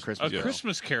are talking Christmas- about Christmas. A Carol.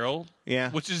 Christmas Carol. Yeah.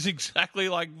 Which is exactly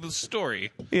like the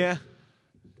story. Yeah.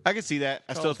 I can see that.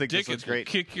 I still Charles think Dickens this looks will great.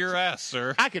 kick your ass,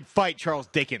 sir. I could fight Charles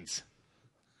Dickens.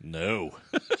 No.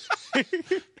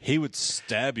 He would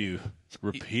stab you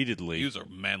repeatedly. He was a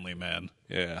manly man.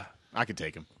 Yeah. I could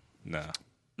take him. Nah.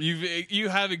 You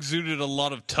have exuded a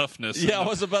lot of toughness. Yeah, I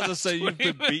was about to say you've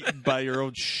been beaten by your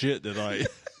own shit tonight.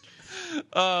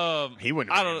 He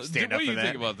wouldn't I don't know. stand What up do for you that.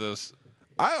 think about this?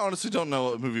 I honestly don't know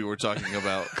what movie we're talking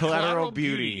about. Collateral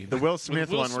Beauty, the Will Smith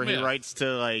Will one where he Smith. writes to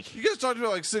like. You guys talked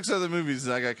about like 6 other movies,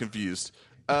 and I got confused.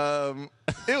 It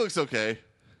looks okay.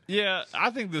 Yeah,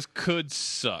 I think this could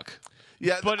suck,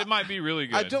 Yeah, but it might be really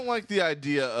good. I don't like the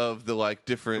idea of the like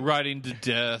different. Riding to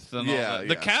death and all Yeah, that.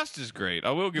 The yeah. cast is great.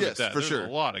 I will give Yes, it that. for There's sure. a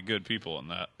lot of good people in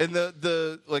that. And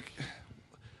the like,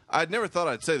 I'd never thought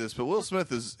I'd say this, but Will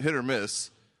Smith is hit or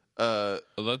miss Well,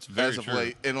 that's very as of true.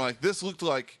 late, and like this looked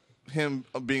like him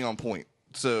being on point.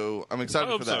 So I'm I excited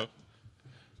hope for that.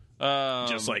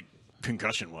 so. Just like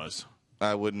Concussion was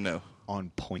I wouldn't know.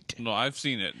 on point. No, I've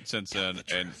seen it since then,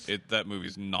 and that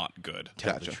movie's not good.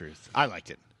 Tell Gotcha. the truth. I liked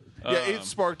it. Yeah, it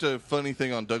sparked a funny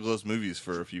thing on Douglas movies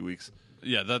for a few weeks.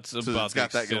 Yeah, that's it's about the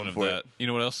got that extent going of for it. that. You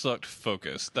know what else sucked?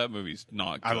 Focus. That movie's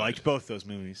not good. I liked both those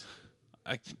movies.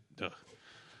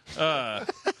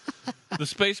 The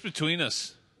Space Between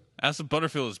Us. Asa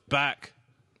Butterfield is back.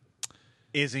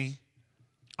 Is he?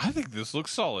 I think this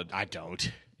looks solid. I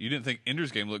don't. You didn't think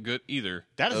Ender's Game looked good either.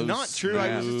 That is Oh, not true.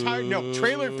 I was just tired. No,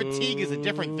 trailer fatigue is a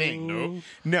different thing.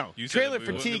 No. You said Trailer the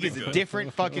movie fatigue wasn't is a good.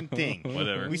 different fucking thing.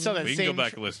 Whatever. We saw that We can same. go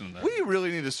back and listen to that. We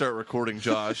really need to start recording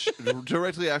Josh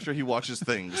directly after he watches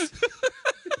things.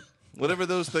 Whatever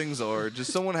those things are,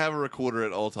 just someone have a recorder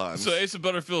at all times. So Asa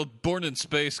Butterfield, born in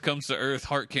space, comes to Earth.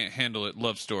 Heart can't handle it.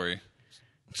 Love story.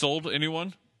 Sold?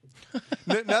 Anyone?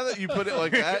 Now that you put it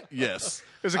like that, yes.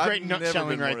 There's a great I've nut never shelling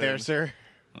been right more there, in. sir.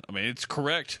 I mean, it's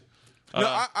correct. No,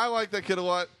 I like that kid a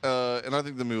lot, and I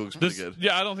think the movie looks pretty This, good.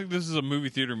 yeah, I don't think this is a movie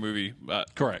theater movie.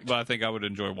 Correct. But I think I would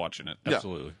enjoy watching it. Yeah.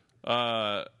 Absolutely.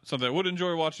 Something I would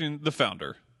enjoy watching, The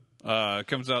Founder.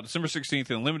 Comes out December 16th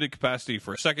in limited capacity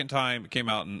for a second time. It came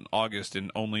out in August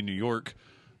in only New York.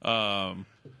 And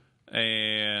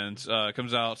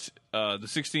comes out the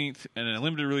 16th in a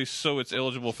limited release, so it's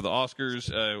eligible for the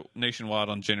Oscars nationwide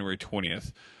on January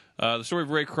 20th. The story of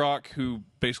Ray Kroc, who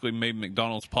basically made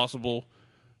McDonald's possible.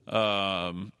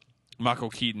 Michael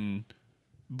Keaton,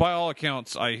 by all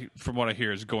accounts, from what I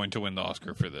hear, is going to win the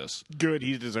Oscar for this. Good.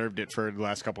 He's deserved it for the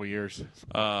last couple years.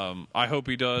 I hope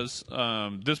he does.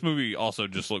 This movie also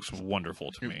just looks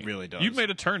wonderful to me. It really does. You made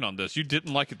a turn on this. You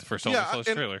didn't like it the first time I saw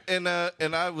this trailer. and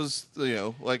I was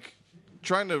like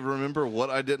trying to remember what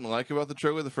I didn't like about the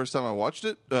trailer the first time I watched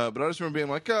it, but I just remember being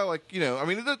like, oh, like, you know, I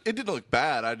mean, it didn't look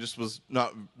bad. I just was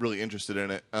not really interested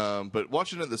in it. But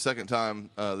watching it the second time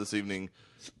this evening,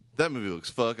 that movie looks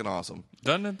fucking awesome.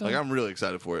 Doesn't it, though? Like, I'm really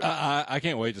excited for it. I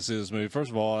can't wait to see this movie. First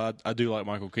of all, I do like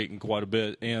Michael Keaton quite a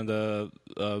bit, and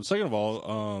second of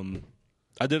all,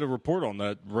 I did a report on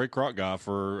that Ray Kroc guy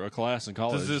for a class in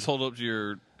college. Does this hold up to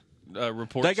your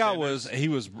report? That guy standards?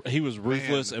 he was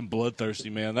ruthless and bloodthirsty,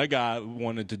 man. That guy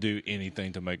wanted to do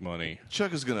anything to make money.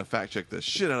 Chuck is going to fact check the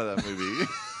shit out of that movie.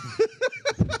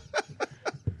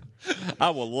 I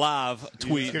will live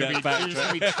tweet that fact. He's going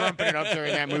to be trumping it up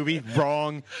during that movie.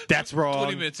 Wrong. That's wrong.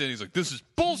 20 minutes in, he's like, "This is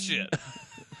bullshit."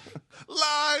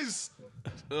 Lies!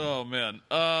 Oh man.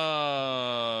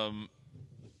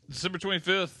 December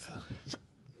 25th.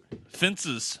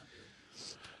 Fences.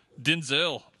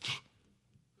 Denzel.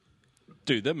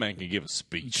 Dude, that man can give a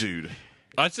speech. Dude.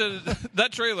 I said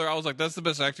that trailer. I was like, "That's the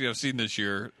best acting I've seen this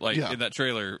year." Like Yeah. in that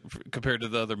trailer compared to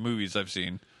the other movies I've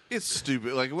seen. It's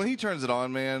stupid. Like, when he turns it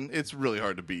on, man, it's really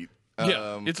hard to beat.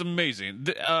 Yeah, it's amazing.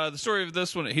 The story of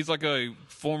this one, he's like a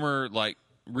former, like,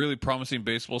 really promising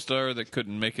baseball star that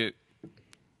couldn't make it,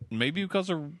 maybe because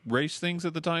of race things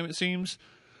at the time, it seems.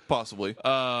 Possibly.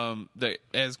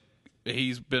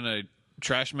 He's been a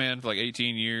trash man for like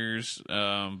 18 years,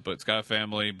 but it's got a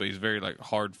family, but he's very, like,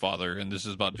 hard father, and this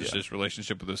is about just his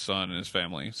relationship with his son and his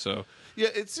family, so... Yeah,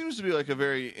 it seems to be like a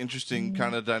very interesting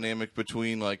kind of dynamic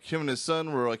between like him and his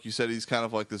son, where like you said, he's kind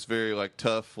of like this very like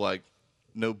tough, like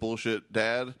no bullshit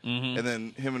dad, and then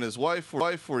him and his wife,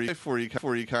 where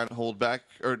he kind of hold back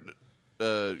or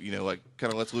you know, like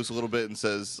kind of lets loose a little bit and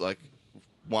says like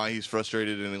why he's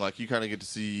frustrated, and like you kind of get to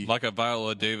see Like a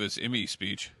Viola Davis Emmy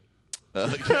speech.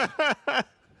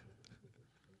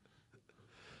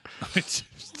 It's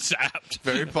zapped.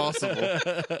 very possible.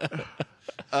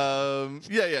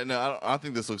 No, I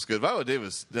think this looks good. Viola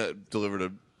Davis delivered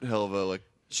a hell of a like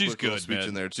She's quick little good, speech man.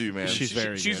 in there too, man. She's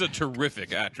very She's good. a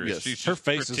terrific actress. Yes. She's Her just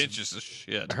face is- pretentious as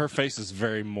shit. Her face is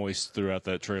very moist throughout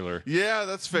that trailer. Yeah,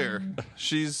 that's fair.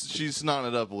 She's snotting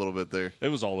it up a little bit there. It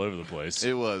was all over the place.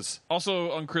 It was.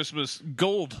 Also on Christmas,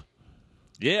 Gold.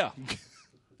 Yeah.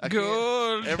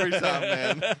 Gold. Every time,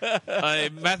 man. A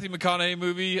Matthew McConaughey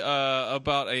movie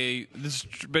about this is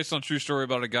based on a true story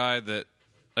about a guy that,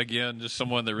 again, just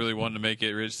someone that really wanted to make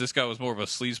it rich. This guy was more of a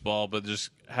sleazeball, but just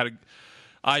had an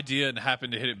idea and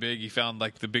happened to hit it big. He found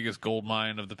like the biggest gold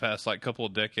mine of the past like couple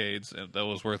of decades, and that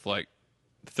was worth like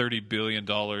 $30 billion.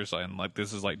 And like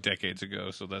this is like decades ago,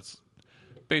 so that's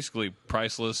basically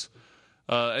priceless.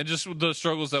 And just the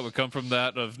struggles that would come from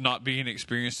that of not being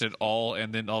experienced at all,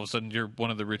 and then all of a sudden you're one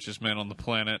of the richest men on the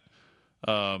planet.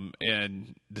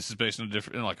 And this is based in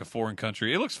like a foreign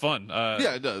country. It looks fun.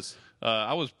 Yeah, it does.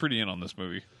 I was pretty in on this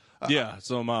movie. Yeah,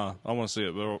 so am I. I want to see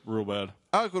it real bad.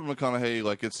 I like when McConaughey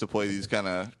like gets to play these kind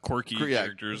of Quirky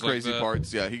characters, crazy like that.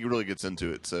 parts. Yeah, he really gets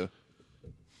into it. So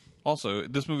Also,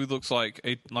 this movie looks like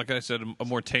like I said, a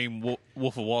more tame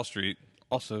Wolf of Wall Street.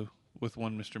 Also, with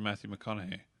one Mr. Matthew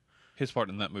McConaughey. His part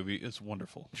in that movie is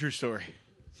wonderful. True story.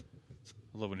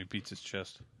 I love when he beats his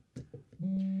chest.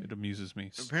 It amuses me.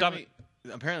 Stop it.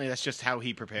 Apparently, that's just how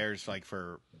he prepares, like,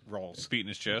 for roles. Beating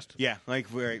his chest. Yeah, like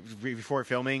before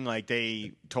filming, like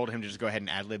they told him to just go ahead and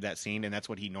ad lib that scene, and that's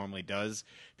what he normally does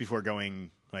before going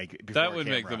like. Before That would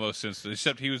make camera. the most sense.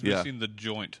 Except he was Yeah. missing the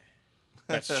joint.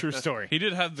 That's a true story. He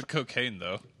did have the cocaine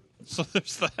though, so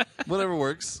there's that. whatever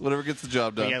works, whatever gets the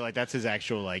job But done. yeah, like that's his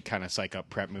actual like kind of psych up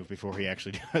prep move before he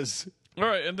actually does. All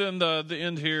right, and then the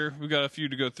end here, we've got a few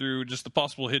to go through. Just the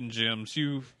possible hidden gems.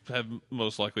 You have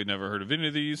most likely never heard of any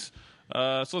of these,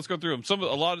 so let's go through them. A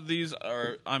lot of these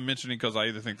I'm mentioning because I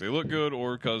either think they look good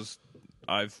or because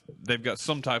they've got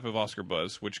some type of Oscar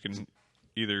buzz, which can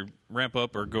either ramp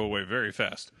up or go away very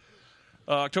fast.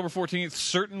 October 14th,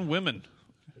 Certain Women,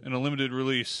 in a limited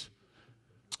release.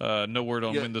 No word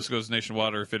on when this goes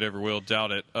nationwide or if it ever will.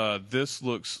 Doubt it. This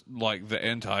looks like the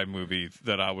anti-movie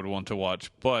that I would want to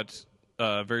watch, but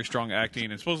very strong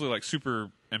acting and supposedly like super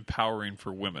empowering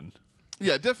for women.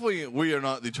 Yeah, definitely. We are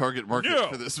not the target market No.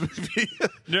 for this movie.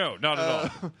 No, not at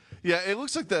all. Yeah, it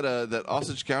looks like that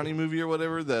Osage County movie or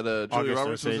whatever that Julia August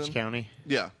Roberts was Osage in. County.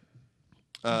 Yeah,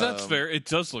 That's fair. It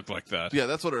does look like that. yeah,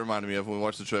 that's what it reminded me of when we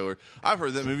watched the trailer. I've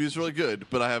heard that movie is really good,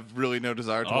 but I have really no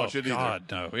desire to Oh watch it God,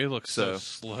 no! It looks so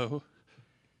slow.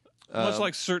 Much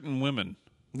like Certain Women.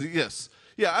 either. Yes,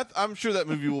 yeah, I'm sure that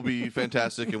movie will be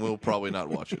fantastic, and we'll probably not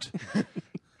watch it.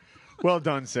 Well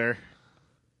done, sir.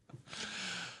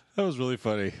 That was really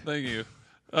funny. Thank you.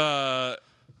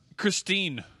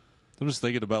 Christine. I'm just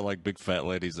thinking about like big fat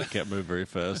ladies that can't move very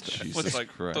fast. What's like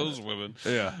Christ. those women?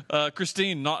 Yeah.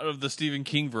 Christine, not of the Stephen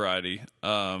King variety.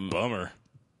 Bummer.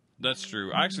 That's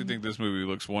true. I actually think this movie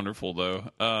looks wonderful,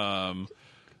 though.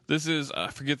 This is, I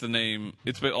forget the name.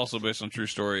 It's also based on a true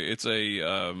story. It's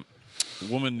a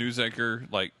woman news anchor,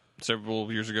 like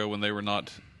several years ago when they were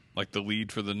not like the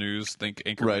lead for the news. Think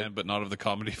Anchorman, Right. but not of the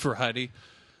comedy variety.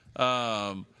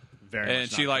 Very And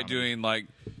much she not liked comedy. doing like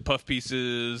puff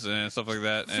pieces and stuff like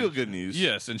that. Feel And- good news.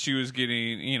 Yes, and she was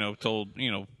getting, told,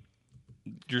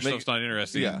 your stuff's not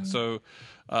interesting. Yeah. So,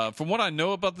 from what I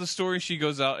know about the story, she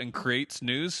goes out and creates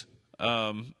news,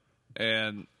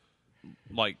 and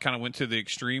like kind of went to the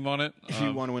extreme on it. If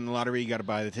you want to win the lottery, you got to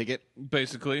buy the ticket.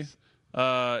 Basically,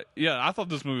 yeah, I thought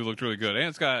this movie looked really good, and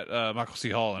it's got Michael C.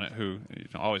 Hall in it, who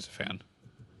always a fan.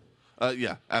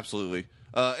 Yeah, absolutely.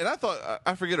 And I thought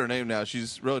I forget her name now.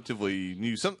 She's relatively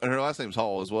new. Her last name's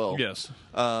Hall as well. Yes,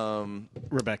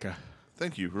 Rebecca.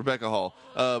 Thank you, Rebecca Hall.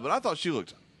 But I thought she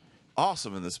looked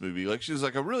awesome in this movie. Like she was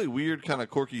like a really weird kind of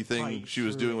quirky thing she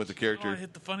was doing with the I character.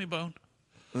 hit the funny bone.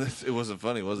 It wasn't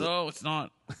funny, was it? No, it's not.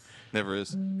 Never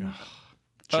is.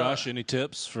 Josh, any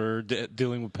tips for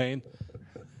dealing with pain?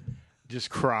 Just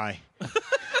cry.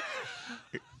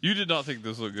 You did not think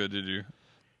this looked good, did you?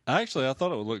 Actually, I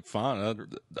thought it would look fine.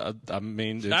 I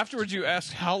mean, Afterwards, you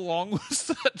asked how long was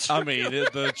that? I mean,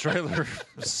 the trailer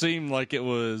seemed like it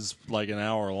was like an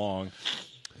hour long.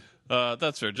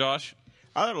 That's fair, Josh.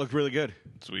 I thought it looked really good.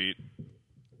 Sweet.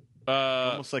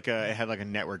 Almost like it had like a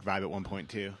network vibe at one point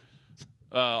too.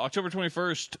 October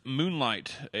 21st,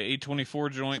 Moonlight, a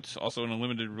A24 joint, also in a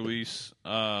limited release.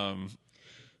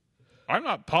 I'm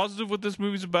not positive what this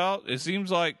movie's about. It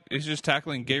seems like it's just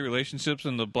tackling gay relationships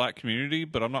in the black community,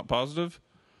 but I'm not positive.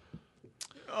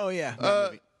 Oh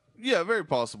yeah. Yeah, very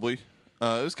possibly.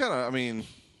 It was kind of, I mean,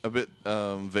 a bit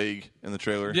vague in the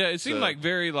trailer. Yeah, it seemed So- like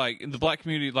very like in the black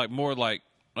community, like more like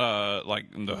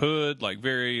in the hood, like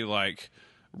very like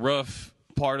rough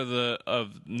part of the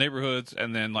neighborhoods,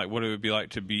 and then like what it would be like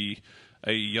to be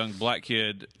a young black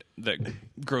kid that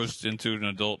grows into an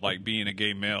adult, like being a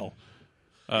gay male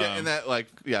yeah, in that like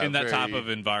in that very- type of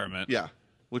environment. yeah,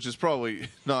 which is probably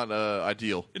not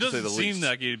ideal. It to say doesn't the seem least.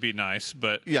 like it'd be nice,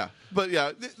 but Yeah, but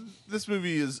yeah, this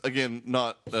movie is again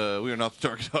not. We are not the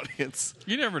target audience.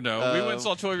 you never know. We went and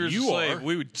saw 12 Years a you Slave. are.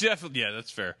 We would definitely, yeah,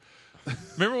 that's fair.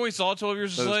 Remember when we saw 12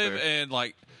 Years a That is Slave fair. and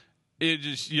like it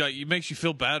just it makes you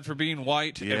feel bad for being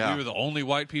white, and Yeah. we were the only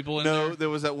white people in No, there. there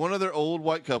was that one other old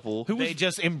white couple. They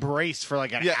just embraced for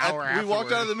like an yeah, hour we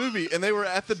walked out of afterward. the movie and they were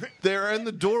they're in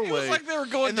the doorway. It was like they were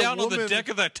going and the down on the woman- deck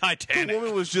of that The Titanic.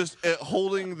 woman was just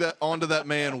holding that onto that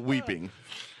man, weeping.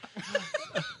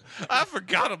 I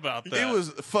forgot about that. It was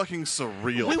fucking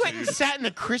surreal. We went and dude. sat in the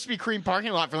Krispy Kreme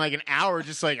parking lot for like an hour,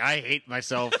 just like I hate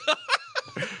myself.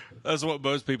 That's what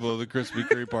most people in the Krispy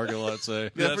Kreme parking lot say.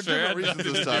 Yeah, That's for fair. different It had reasons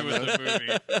nothing this to time. do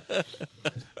with the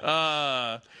movie.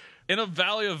 In a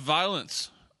Valley of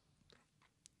Violence,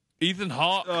 Ethan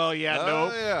Hawke Oh yeah,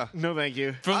 no, yeah. no, thank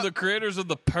you. from the creators of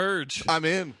The Purge. I'm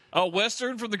in. A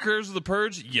Western from the creators of The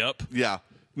Purge? Yup. Yeah.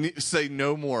 Say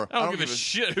no more. I don't give a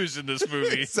shit who's in this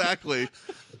movie. Exactly.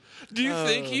 Do you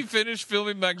think he finished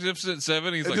filming Magnificent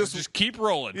Seven? He's like, just keep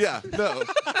rolling. Yeah. No.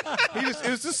 It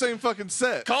was the same fucking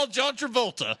set. Call John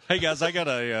Travolta. Hey guys, I got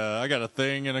a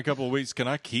thing in a couple of weeks. Can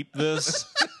I keep this?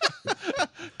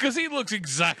 Because he looks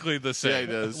exactly the same. Yeah, he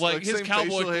does. Like, Like, his same cowboy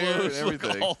facial hair and clothes look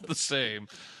everything. all the same.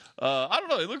 I don't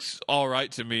know. It looks all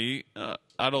right to me.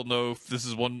 I don't know if this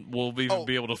is one we'll even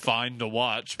be able to find to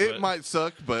watch. But, It might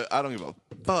suck, but I don't give a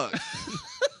fuck.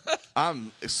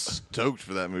 I'm stoked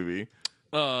for that movie.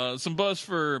 some buzz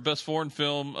for Best Foreign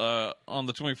Film on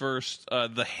the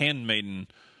 21st. The Handmaiden.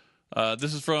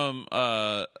 This is from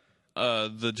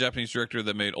the Japanese director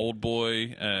that made Old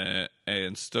Boy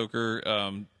and Stoker.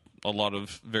 A lot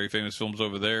of very famous films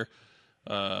over there.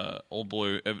 Old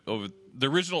Boy, the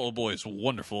original Old Boy is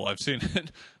wonderful. I've seen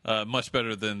it much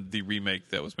better than the remake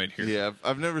that was made here. Yeah,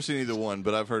 I've never seen either one,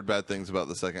 but I've heard bad things about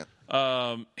the second.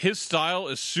 His style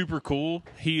is super cool.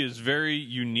 He is very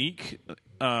unique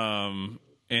in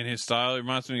his style. It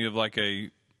reminds me of like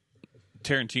a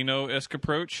Tarantino-esque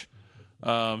approach.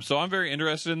 So I'm very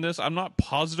interested in this. I'm not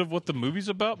positive what the movie's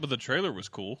about, but the trailer was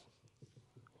cool.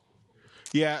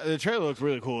 Yeah, the trailer looks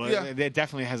really cool. Yeah. It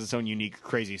definitely has its own unique,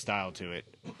 crazy style to it,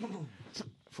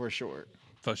 for sure.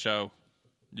 For show.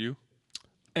 You?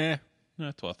 That's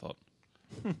what I thought.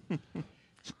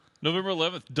 November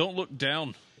 11th, Don't Look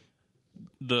Down.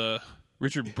 The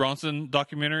Richard Bronson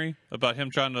documentary about him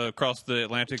trying to cross the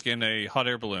Atlantic in a hot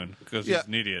air balloon because Yeah. he's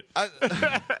an idiot.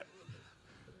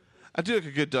 I do like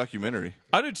a good documentary.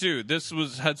 I do too. This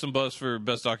had some buzz for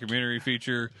best documentary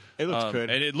feature. It looks good.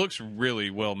 and it looks really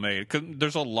well made. 'Cause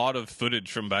there's a lot of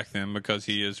footage from back then because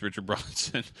he is Richard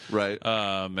Bronson, Right.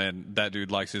 and that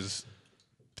dude likes his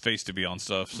face to be on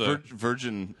stuff. So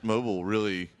Virgin Mobile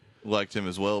really liked him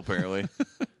as well, apparently.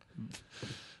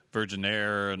 Virgin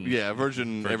Air and Yeah,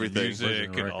 Virgin everything. Music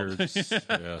Virgin and all. Records.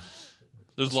 Yeah.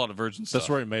 There's a lot of Virgin stuff. That's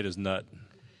where he made his nut.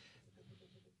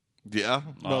 Yeah.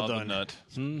 Well The done. nut.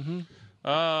 Mm-hmm.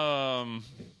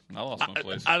 I lost my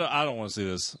place. I don't want to see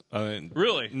this. I mean,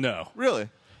 Really? no. Really?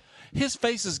 His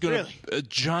face is going to Really? a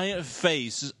giant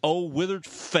face, his old withered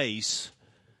face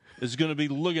is going to be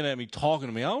looking at me, talking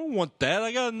to me. I don't want that.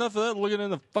 I got enough of that looking in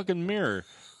the fucking mirror.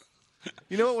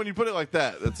 You know what? When you put it like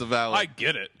that, that's a valid I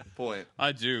get it. point.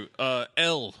 I do.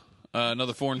 L,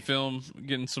 another foreign film,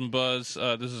 getting some buzz.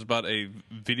 This is about a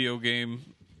video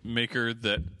game maker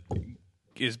that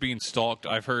is being stalked.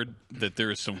 I've heard that there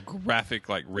is some graphic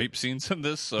like rape scenes in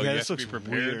this, so you Yeah, have this to looks be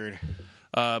prepared. weird.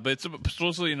 But it's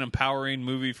supposedly an empowering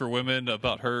movie for women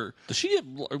about her. Does she get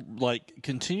like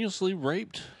continuously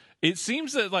raped? It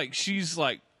seems that like she's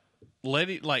like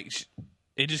letting like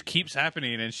it just keeps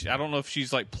happening, and I don't know if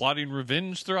she's like plotting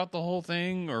revenge throughout the whole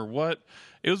thing or what.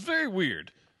 It was very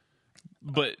weird,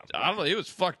 but I don't know. It was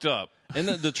fucked up. And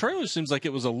the trailer seems like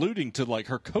it was alluding to like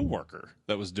her coworker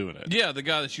that was doing it. Yeah, the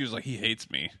guy that she was like, he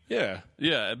hates me. Yeah.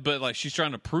 Yeah, but like she's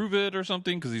trying to prove it or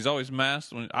something because he's always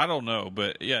masked. I don't know,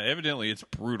 but yeah, evidently it's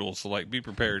brutal. So like, be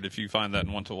prepared if you find that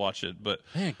and want to watch it. But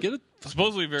Man, get a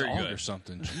supposedly very dog or good.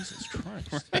 something. Jesus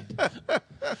Christ.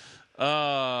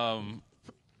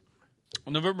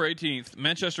 November 18th,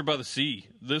 Manchester by the Sea.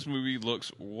 This movie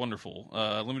looks wonderful.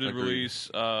 Limited Agreed. release,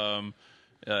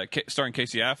 starring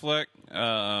Casey Affleck.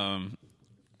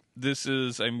 This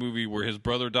is a movie where his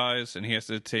brother dies and he has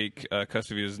to take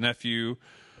custody of his nephew.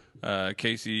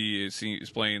 Casey is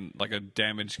playing like a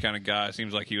damaged kind of guy.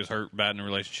 Seems like he was hurt bad in a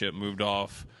relationship, moved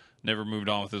off, never moved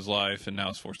on with his life, and now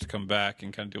is forced to come back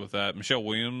and kind of deal with that. Michelle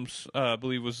Williams, I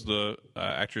believe, was the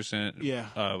actress in it.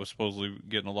 Yeah. Was supposedly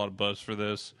getting a lot of buzz for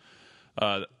this.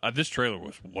 This trailer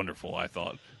was wonderful, I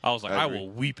thought. I was like, I agree. will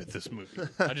weep at this movie.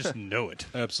 I just know it.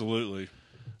 Absolutely.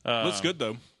 Looks good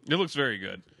though. It looks very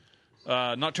good.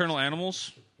 Nocturnal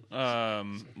Animals,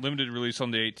 limited release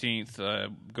on the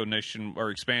 18th. Go nation or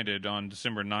expanded on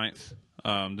December 9th.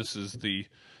 This is the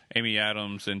Amy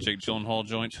Adams and Jake Gyllenhaal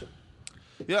joint.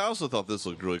 Yeah, I also thought this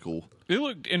looked really cool. It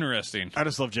looked interesting, I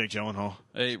just love Jake Gyllenhaal.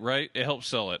 right? It helps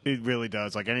sell it. It really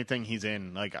does. Like anything he's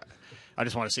in, like I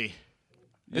just want to see.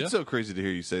 It's so crazy to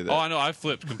hear you say that. Oh, I know. I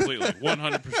flipped completely,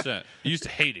 100%. I used to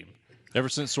hate him. Ever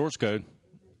since Source Code,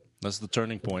 that's the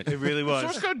turning point. It really was.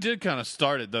 Source Code did kind of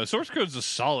start it, though. Source Code's a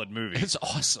solid movie. It's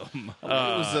awesome. it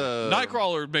was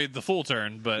Nightcrawler made the full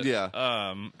turn, but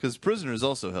Yeah. because Prisoners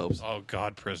also helps. oh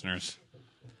god, Prisoners.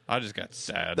 I just got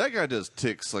sad. That guy does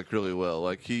ticks like really well.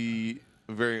 Like he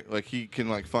can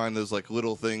like find those like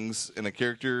little things in a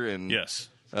character, and Yes.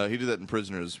 he did that in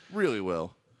Prisoners really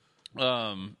well.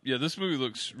 Yeah, this movie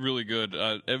looks really good.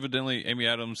 Evidently, Amy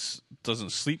Adams doesn't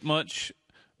sleep much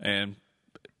and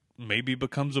maybe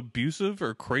becomes abusive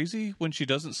or crazy when she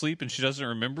doesn't sleep and she doesn't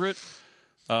remember it.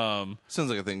 Sounds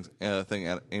like a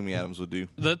thing Amy Adams would do.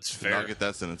 That's fair. I'll get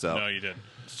that sentence out. No, you did.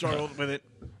 Struggled with it.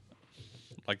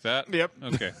 Like that? Yep.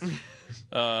 Okay.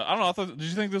 I don't know. Did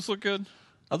you think this looked good?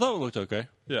 I thought it looked okay.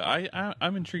 Yeah,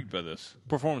 I'm intrigued by this.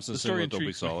 Performances story seem like they'll be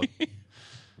intrigues solid.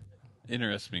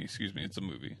 Interests me. Excuse me. It's a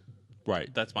movie.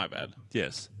 Right. That's my bad.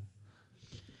 Yes.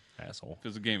 Asshole. If it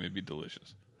was a game, it'd be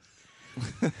delicious.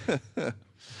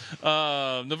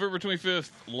 November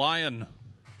 25th, Lion.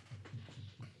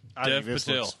 I Dev think this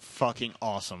Patel. looks fucking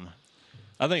awesome.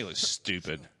 I think it looks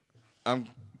stupid. I'm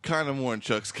kind of more in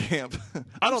Chuck's camp.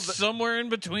 Somewhere in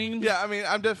between. Yeah, I mean,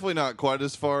 I'm definitely not quite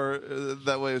as far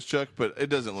that way as Chuck, but it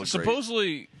doesn't look great.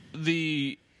 Supposedly,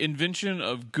 the invention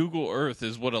of Google Earth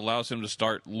is what allows him to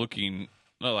start looking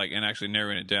and actually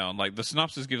narrowing it down. Like the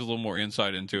synopsis gives a little more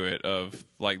insight into it. Of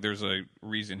like, there's a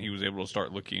reason he was able to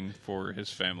start looking for his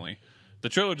family. The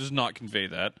trailer does not convey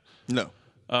that. No.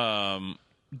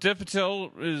 Dev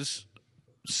Patel is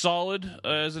solid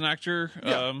as an actor.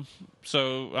 Yeah.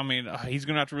 So I mean, he's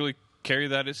going to have to really carry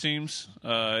that. It seems.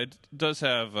 It does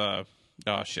have.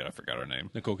 Oh shit! I forgot her name.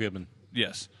 Nicole Kidman.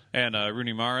 Yes, and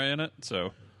Rooney Mara in it.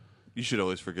 So You should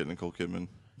always forget Nicole Kidman.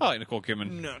 I like Nicole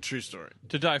Kidman. No, true story.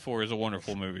 To Die For is a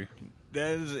wonderful movie.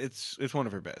 That is, it's one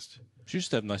of her best. She used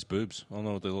to have nice boobs. I don't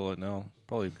know what they look like now.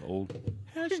 Probably old.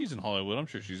 Yeah, she's in Hollywood. I'm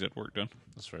sure she's had work done.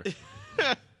 That's fair.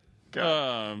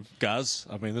 Guys,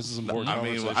 I mean, this is important. I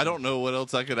mean, I don't know what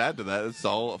else I could add to that. It's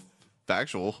all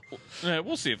factual. Yeah,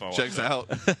 we'll see if I watch Checks that. out.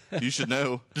 You should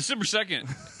know. December 2nd.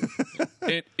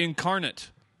 Incarnate.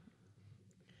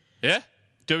 Yeah?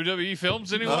 WWE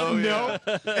Films, anyone? Oh, yeah.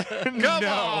 Come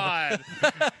on!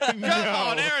 Come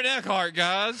on, Aaron Eckhart,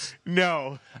 guys.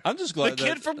 No. I'm just The glad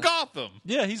kid from Gotham.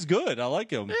 Yeah, he's good. I like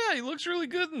him. Yeah, he looks really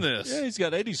good in this. Yeah, he's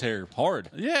got 80s hair. Hard.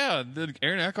 Yeah, then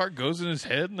Aaron Eckhart goes in his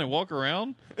head and they walk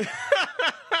around.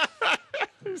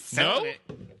 No?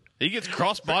 He gets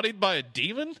cross-bodied by a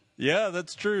demon? Yeah,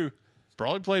 that's true.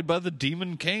 Probably played by the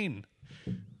Demon Kane.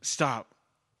 Stop.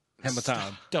 Hammer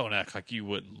time. Don't act like you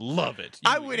wouldn't love it.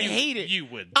 I would hate it. You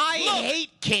would. I love hate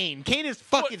Kane. Kane is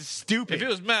fucking it. stupid. If it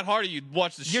was Matt Hardy, you'd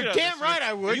watch the shit You're out of damn this right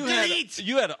movie. I would.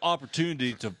 You had an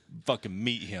opportunity to fucking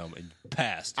meet him and you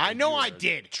passed. I know You're I a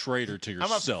did. Traitor to I'm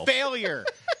yourself. a failure.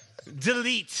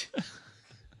 Delete.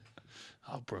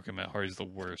 Oh, Broken Matt Hardy's the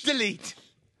worst. Delete.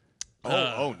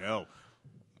 Oh no.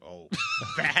 Oh,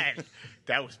 bad.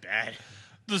 That was bad.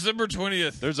 December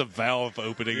 20th. There's a valve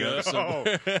opening up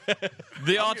somewhere. Oh, The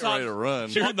Ready to autopsy. run.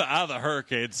 You're in the eye of the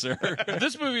hurricane, sir.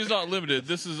 This movie is not limited.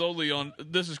 This is only on.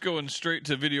 This is going straight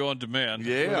to video on demand.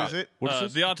 Yeah. what is it? What is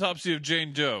this? The Autopsy of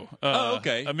Jane Doe. Oh,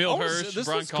 okay. Emil Oh, Hirsch, this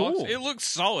Brian looks Cox. cool. It looks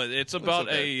solid. It's about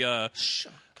okay. a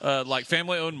like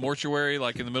family-owned mortuary,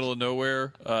 like in the middle of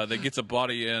nowhere, that gets a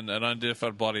body in, an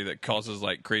unidentified body that causes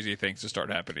like crazy things to start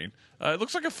happening. It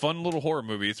looks like a fun little horror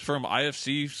movie. It's from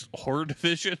IFC's horror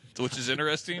division, which is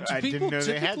interesting. I didn't know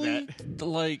they had that. typically,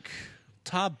 like,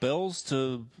 tie bells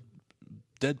to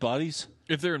dead bodies?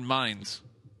 If they're in mines,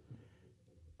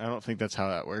 I don't think that's how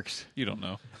that works. you don't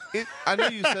know. I know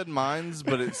you said mines,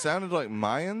 but it sounded like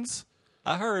Mayans,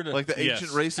 I heard like the Yes.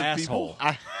 ancient race of asshole.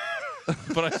 people.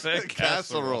 But I said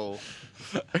casserole.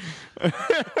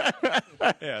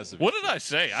 Yeah, so What did I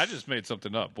say? I just made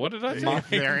something up. What did I say?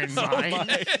 They're in mine.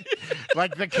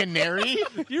 Like the canary.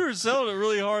 you were selling it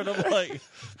really hard. I'm like,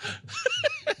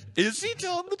 Is he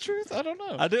telling the truth? I don't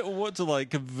know. I didn't want to like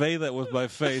convey that with my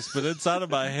face, but inside of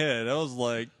my head, I was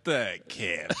like, that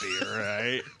can't be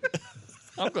right.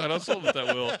 I'm glad I sold it that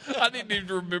well. I didn't even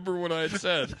remember what I had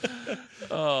said.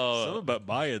 Something about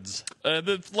Mayans. And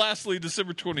then lastly,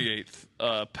 December 28th,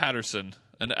 Patterson,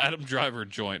 an Adam Driver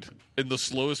joint in the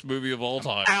slowest movie of all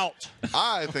time. Out.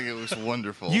 I think it was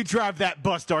wonderful. You drive that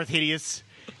bus, Darth Hideous.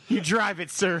 You drive it,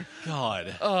 sir.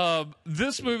 God.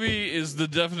 This movie is the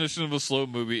definition of a slow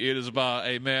movie. It is about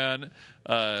a man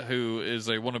who is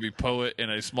a wannabe poet in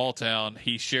a small town.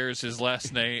 He shares his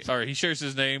last name, or he shares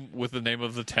his name with the name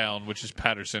of the town, which is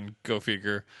Patterson. Go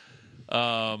figure.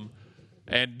 And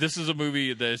this is a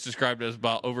movie that is described as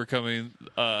about overcoming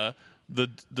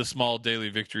the small daily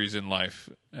victories in life.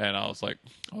 And I was like,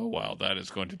 oh wow, that is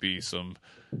going to be some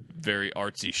very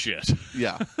artsy shit.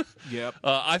 Yeah. Yep.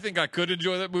 I think I could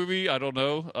enjoy that movie. I don't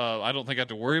know. I don't think I have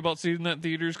to worry about seeing that in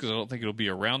theaters because I don't think it'll be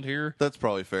around here. That's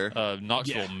probably fair.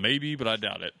 Knoxville, maybe, but I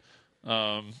doubt it.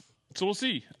 So we'll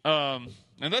see. And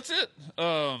that's it.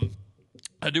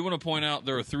 I do want to point out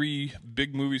there are 3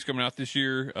 big movies coming out this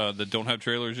year that don't have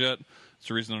trailers yet. That's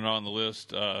the reason they're not on the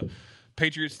list.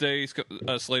 Patriots Day is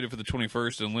slated for the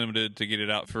 21st and limited to get it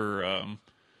out for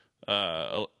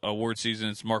award season.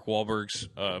 It's Mark Wahlberg's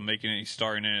making it. He's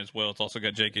starring in it as well. It's also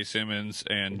got J.K. Simmons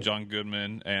and John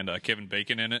Goodman and Kevin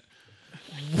Bacon in it.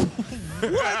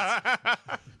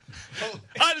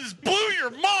 I just blew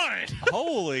your mind.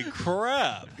 Holy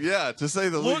crap. Yeah, to say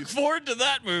the Look least. forward to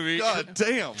that movie. God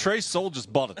damn. Trey Soul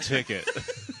just bought a ticket.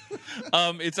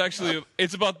 It's actually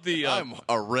it's about the I'm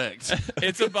erect.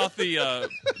 it's about the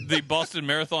Boston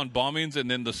Marathon bombings and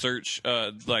then the search,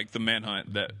 like the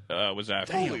manhunt that was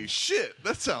after. Holy shit.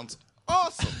 That sounds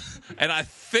awesome. And I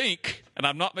think, and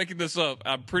I'm not making this up,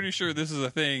 I'm pretty sure this is a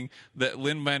thing that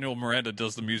Lin-Manuel Miranda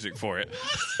does the music for it.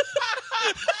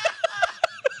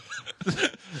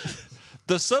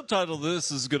 The subtitle of this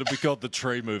is going to be called The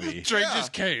Trey Movie. Train Yeah.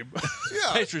 just came.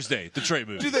 Yeah. Patriots Day, The Trey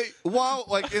Movie. Do they, while,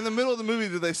 like, in the middle of the movie,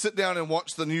 do they sit down and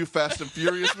watch the new Fast and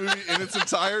Furious movie in its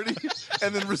entirety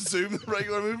and then resume the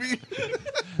regular movie?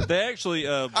 They actually,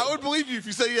 I would believe you if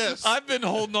you say yes. I've been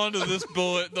holding on to this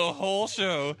bullet the whole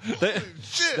show.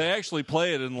 Shit. they actually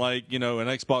play it in like, an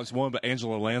Xbox One, but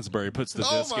Angela Lansbury puts the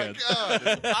Oh disc my in.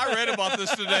 god. I read about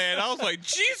this today, and I was like,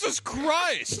 Jesus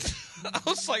Christ. I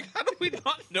was like, how do we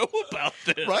not know about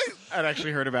this? Right? I'd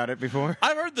actually heard about it before.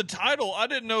 I heard the title. I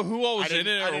didn't know who all was in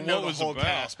it I or didn't what know the was whole about.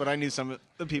 cast, but I knew some of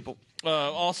the people.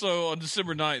 Also on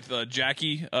December 9th,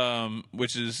 Jackie,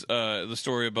 which is the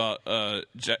story about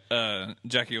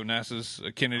Jackie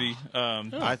Onassis Kennedy.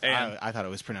 I thought it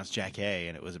was pronounced Jack A,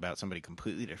 and it was about somebody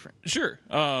completely different. Sure.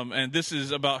 And this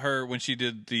is about her when she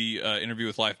did the interview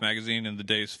with Life magazine in the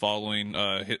days following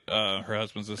her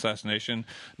husband's assassination.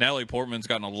 Natalie Portman's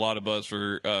gotten a lot of buzz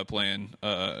for playing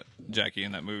Jackie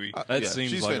in that movie. That Yeah,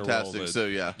 seems she's like a role fantastic, that- so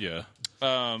yeah. Yeah.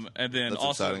 And then That's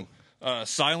also exciting.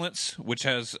 Silence, which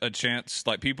has a chance.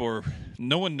 Like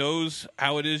no one knows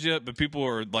how it is yet, but people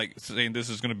are like saying this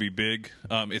is going to be big.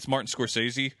 It's Martin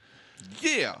Scorsese.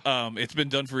 Yeah. It's been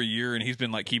done for a year, and he's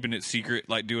been like keeping it secret,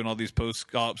 like doing all these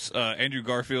post ops. Andrew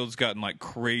Garfield's gotten like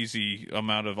crazy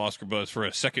amount of Oscar buzz for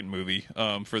a second movie.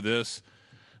 For this,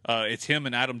 it's him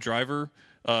and Adam Driver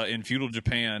in feudal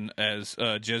Japan as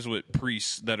Jesuit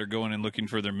priests that are going and looking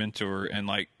for their mentor and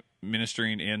like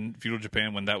ministering in feudal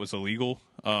Japan when that was illegal.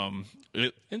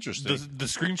 Interesting. The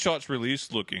screenshots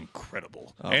released look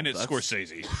incredible, and it's that's-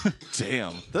 Scorsese.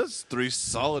 Damn. That's 3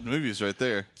 solid movies right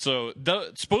there. So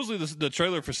supposedly the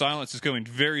trailer for Silence is coming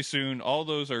very soon. All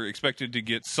those are expected to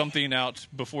get something out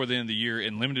before the end of the year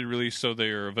in limited release, so they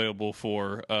are available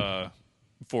for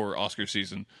Oscar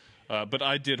season. But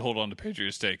I did hold on to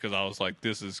Patriots Day because I was like,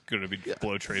 this is going to be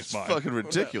blow Trey's It's mind. fucking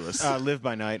ridiculous. Live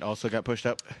by Night also got pushed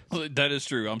up. That is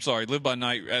true. I'm sorry. Live by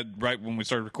Night, right when we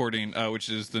started recording, which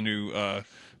is the new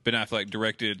Ben Affleck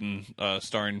directed and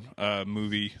starring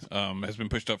movie, has been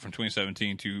pushed up from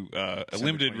 2017 to a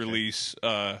limited 25th. release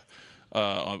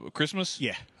on Christmas.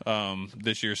 Yeah.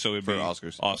 This year, so it'd For be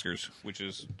Oscars. which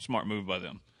is a smart move by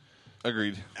them.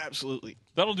 Agreed. Absolutely.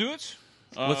 That'll do it.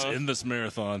 Let's end this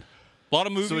marathon. A lot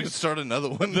of movies. So we can start another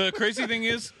one. The crazy thing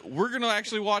is, we're going to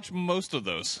actually watch most of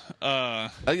those. Yeah,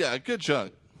 a good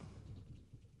chunk.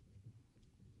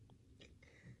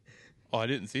 Oh, I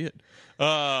didn't see it.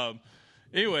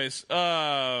 Anyways,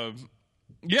 yeah,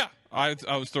 I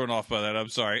was thrown off by that. I'm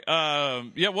sorry.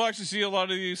 Yeah, we'll actually see a lot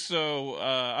of these, so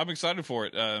I'm excited for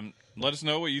it. Let us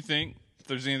know what you think. If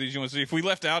there's any of these you want to see. If we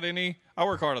left out any, I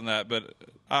work hard on that, but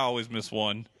I always miss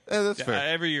one. Yeah, that's fair.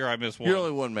 Every year I miss one. You're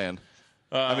only one man.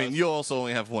 I mean, you'll also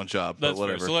only have one job, but That's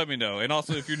whatever. fair. So let me know. And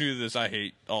also, if you're new to this, I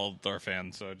hate all our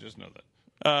fans, so just know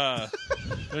that.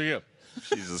 There you go.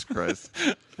 Jesus Christ.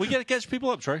 We got to catch people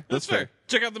up, Trey. That's fair.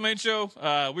 Check out the main show.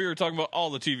 We were talking about all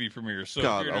the TV premieres. So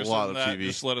God, if you're a interested lot in of that, TV.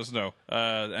 just let us know.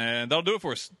 And that'll do it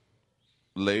for us.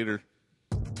 Later.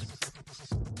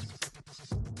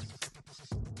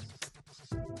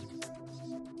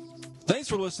 Thanks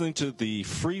for listening to the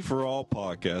Free for All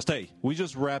podcast. Hey, we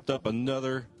just wrapped up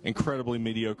another incredibly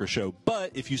mediocre show,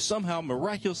 but if you somehow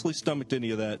miraculously stomached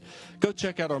any of that, go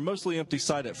check out our mostly empty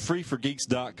site at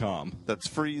freeforgeeks.com. That's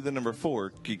free, the number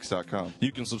 4, geeks.com.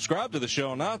 You can subscribe to the show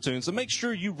on iTunes and make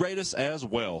sure you rate us as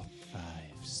well. 5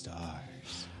 stars.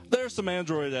 There's some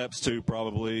Android apps too,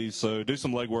 probably, so do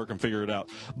some legwork and figure it out.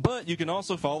 But you can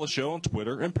also follow the show on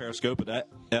Twitter and Periscope at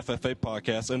FFA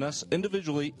Podcast and us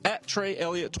individually at Trey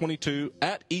Elliott 22,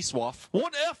 at Eastwoff,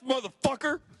 1F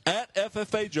motherfucker, at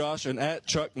FFA Josh, and at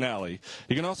Chuck Nally.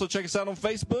 You can also check us out on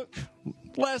Facebook.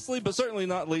 Lastly, but certainly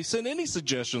not least, send any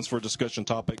suggestions for discussion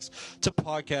topics to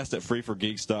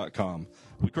podcast@freeforgeeks.com.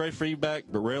 We crave feedback,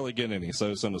 but rarely get any,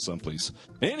 so send us some, please.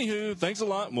 Anywho, thanks a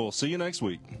lot, and we'll see you next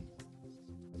week.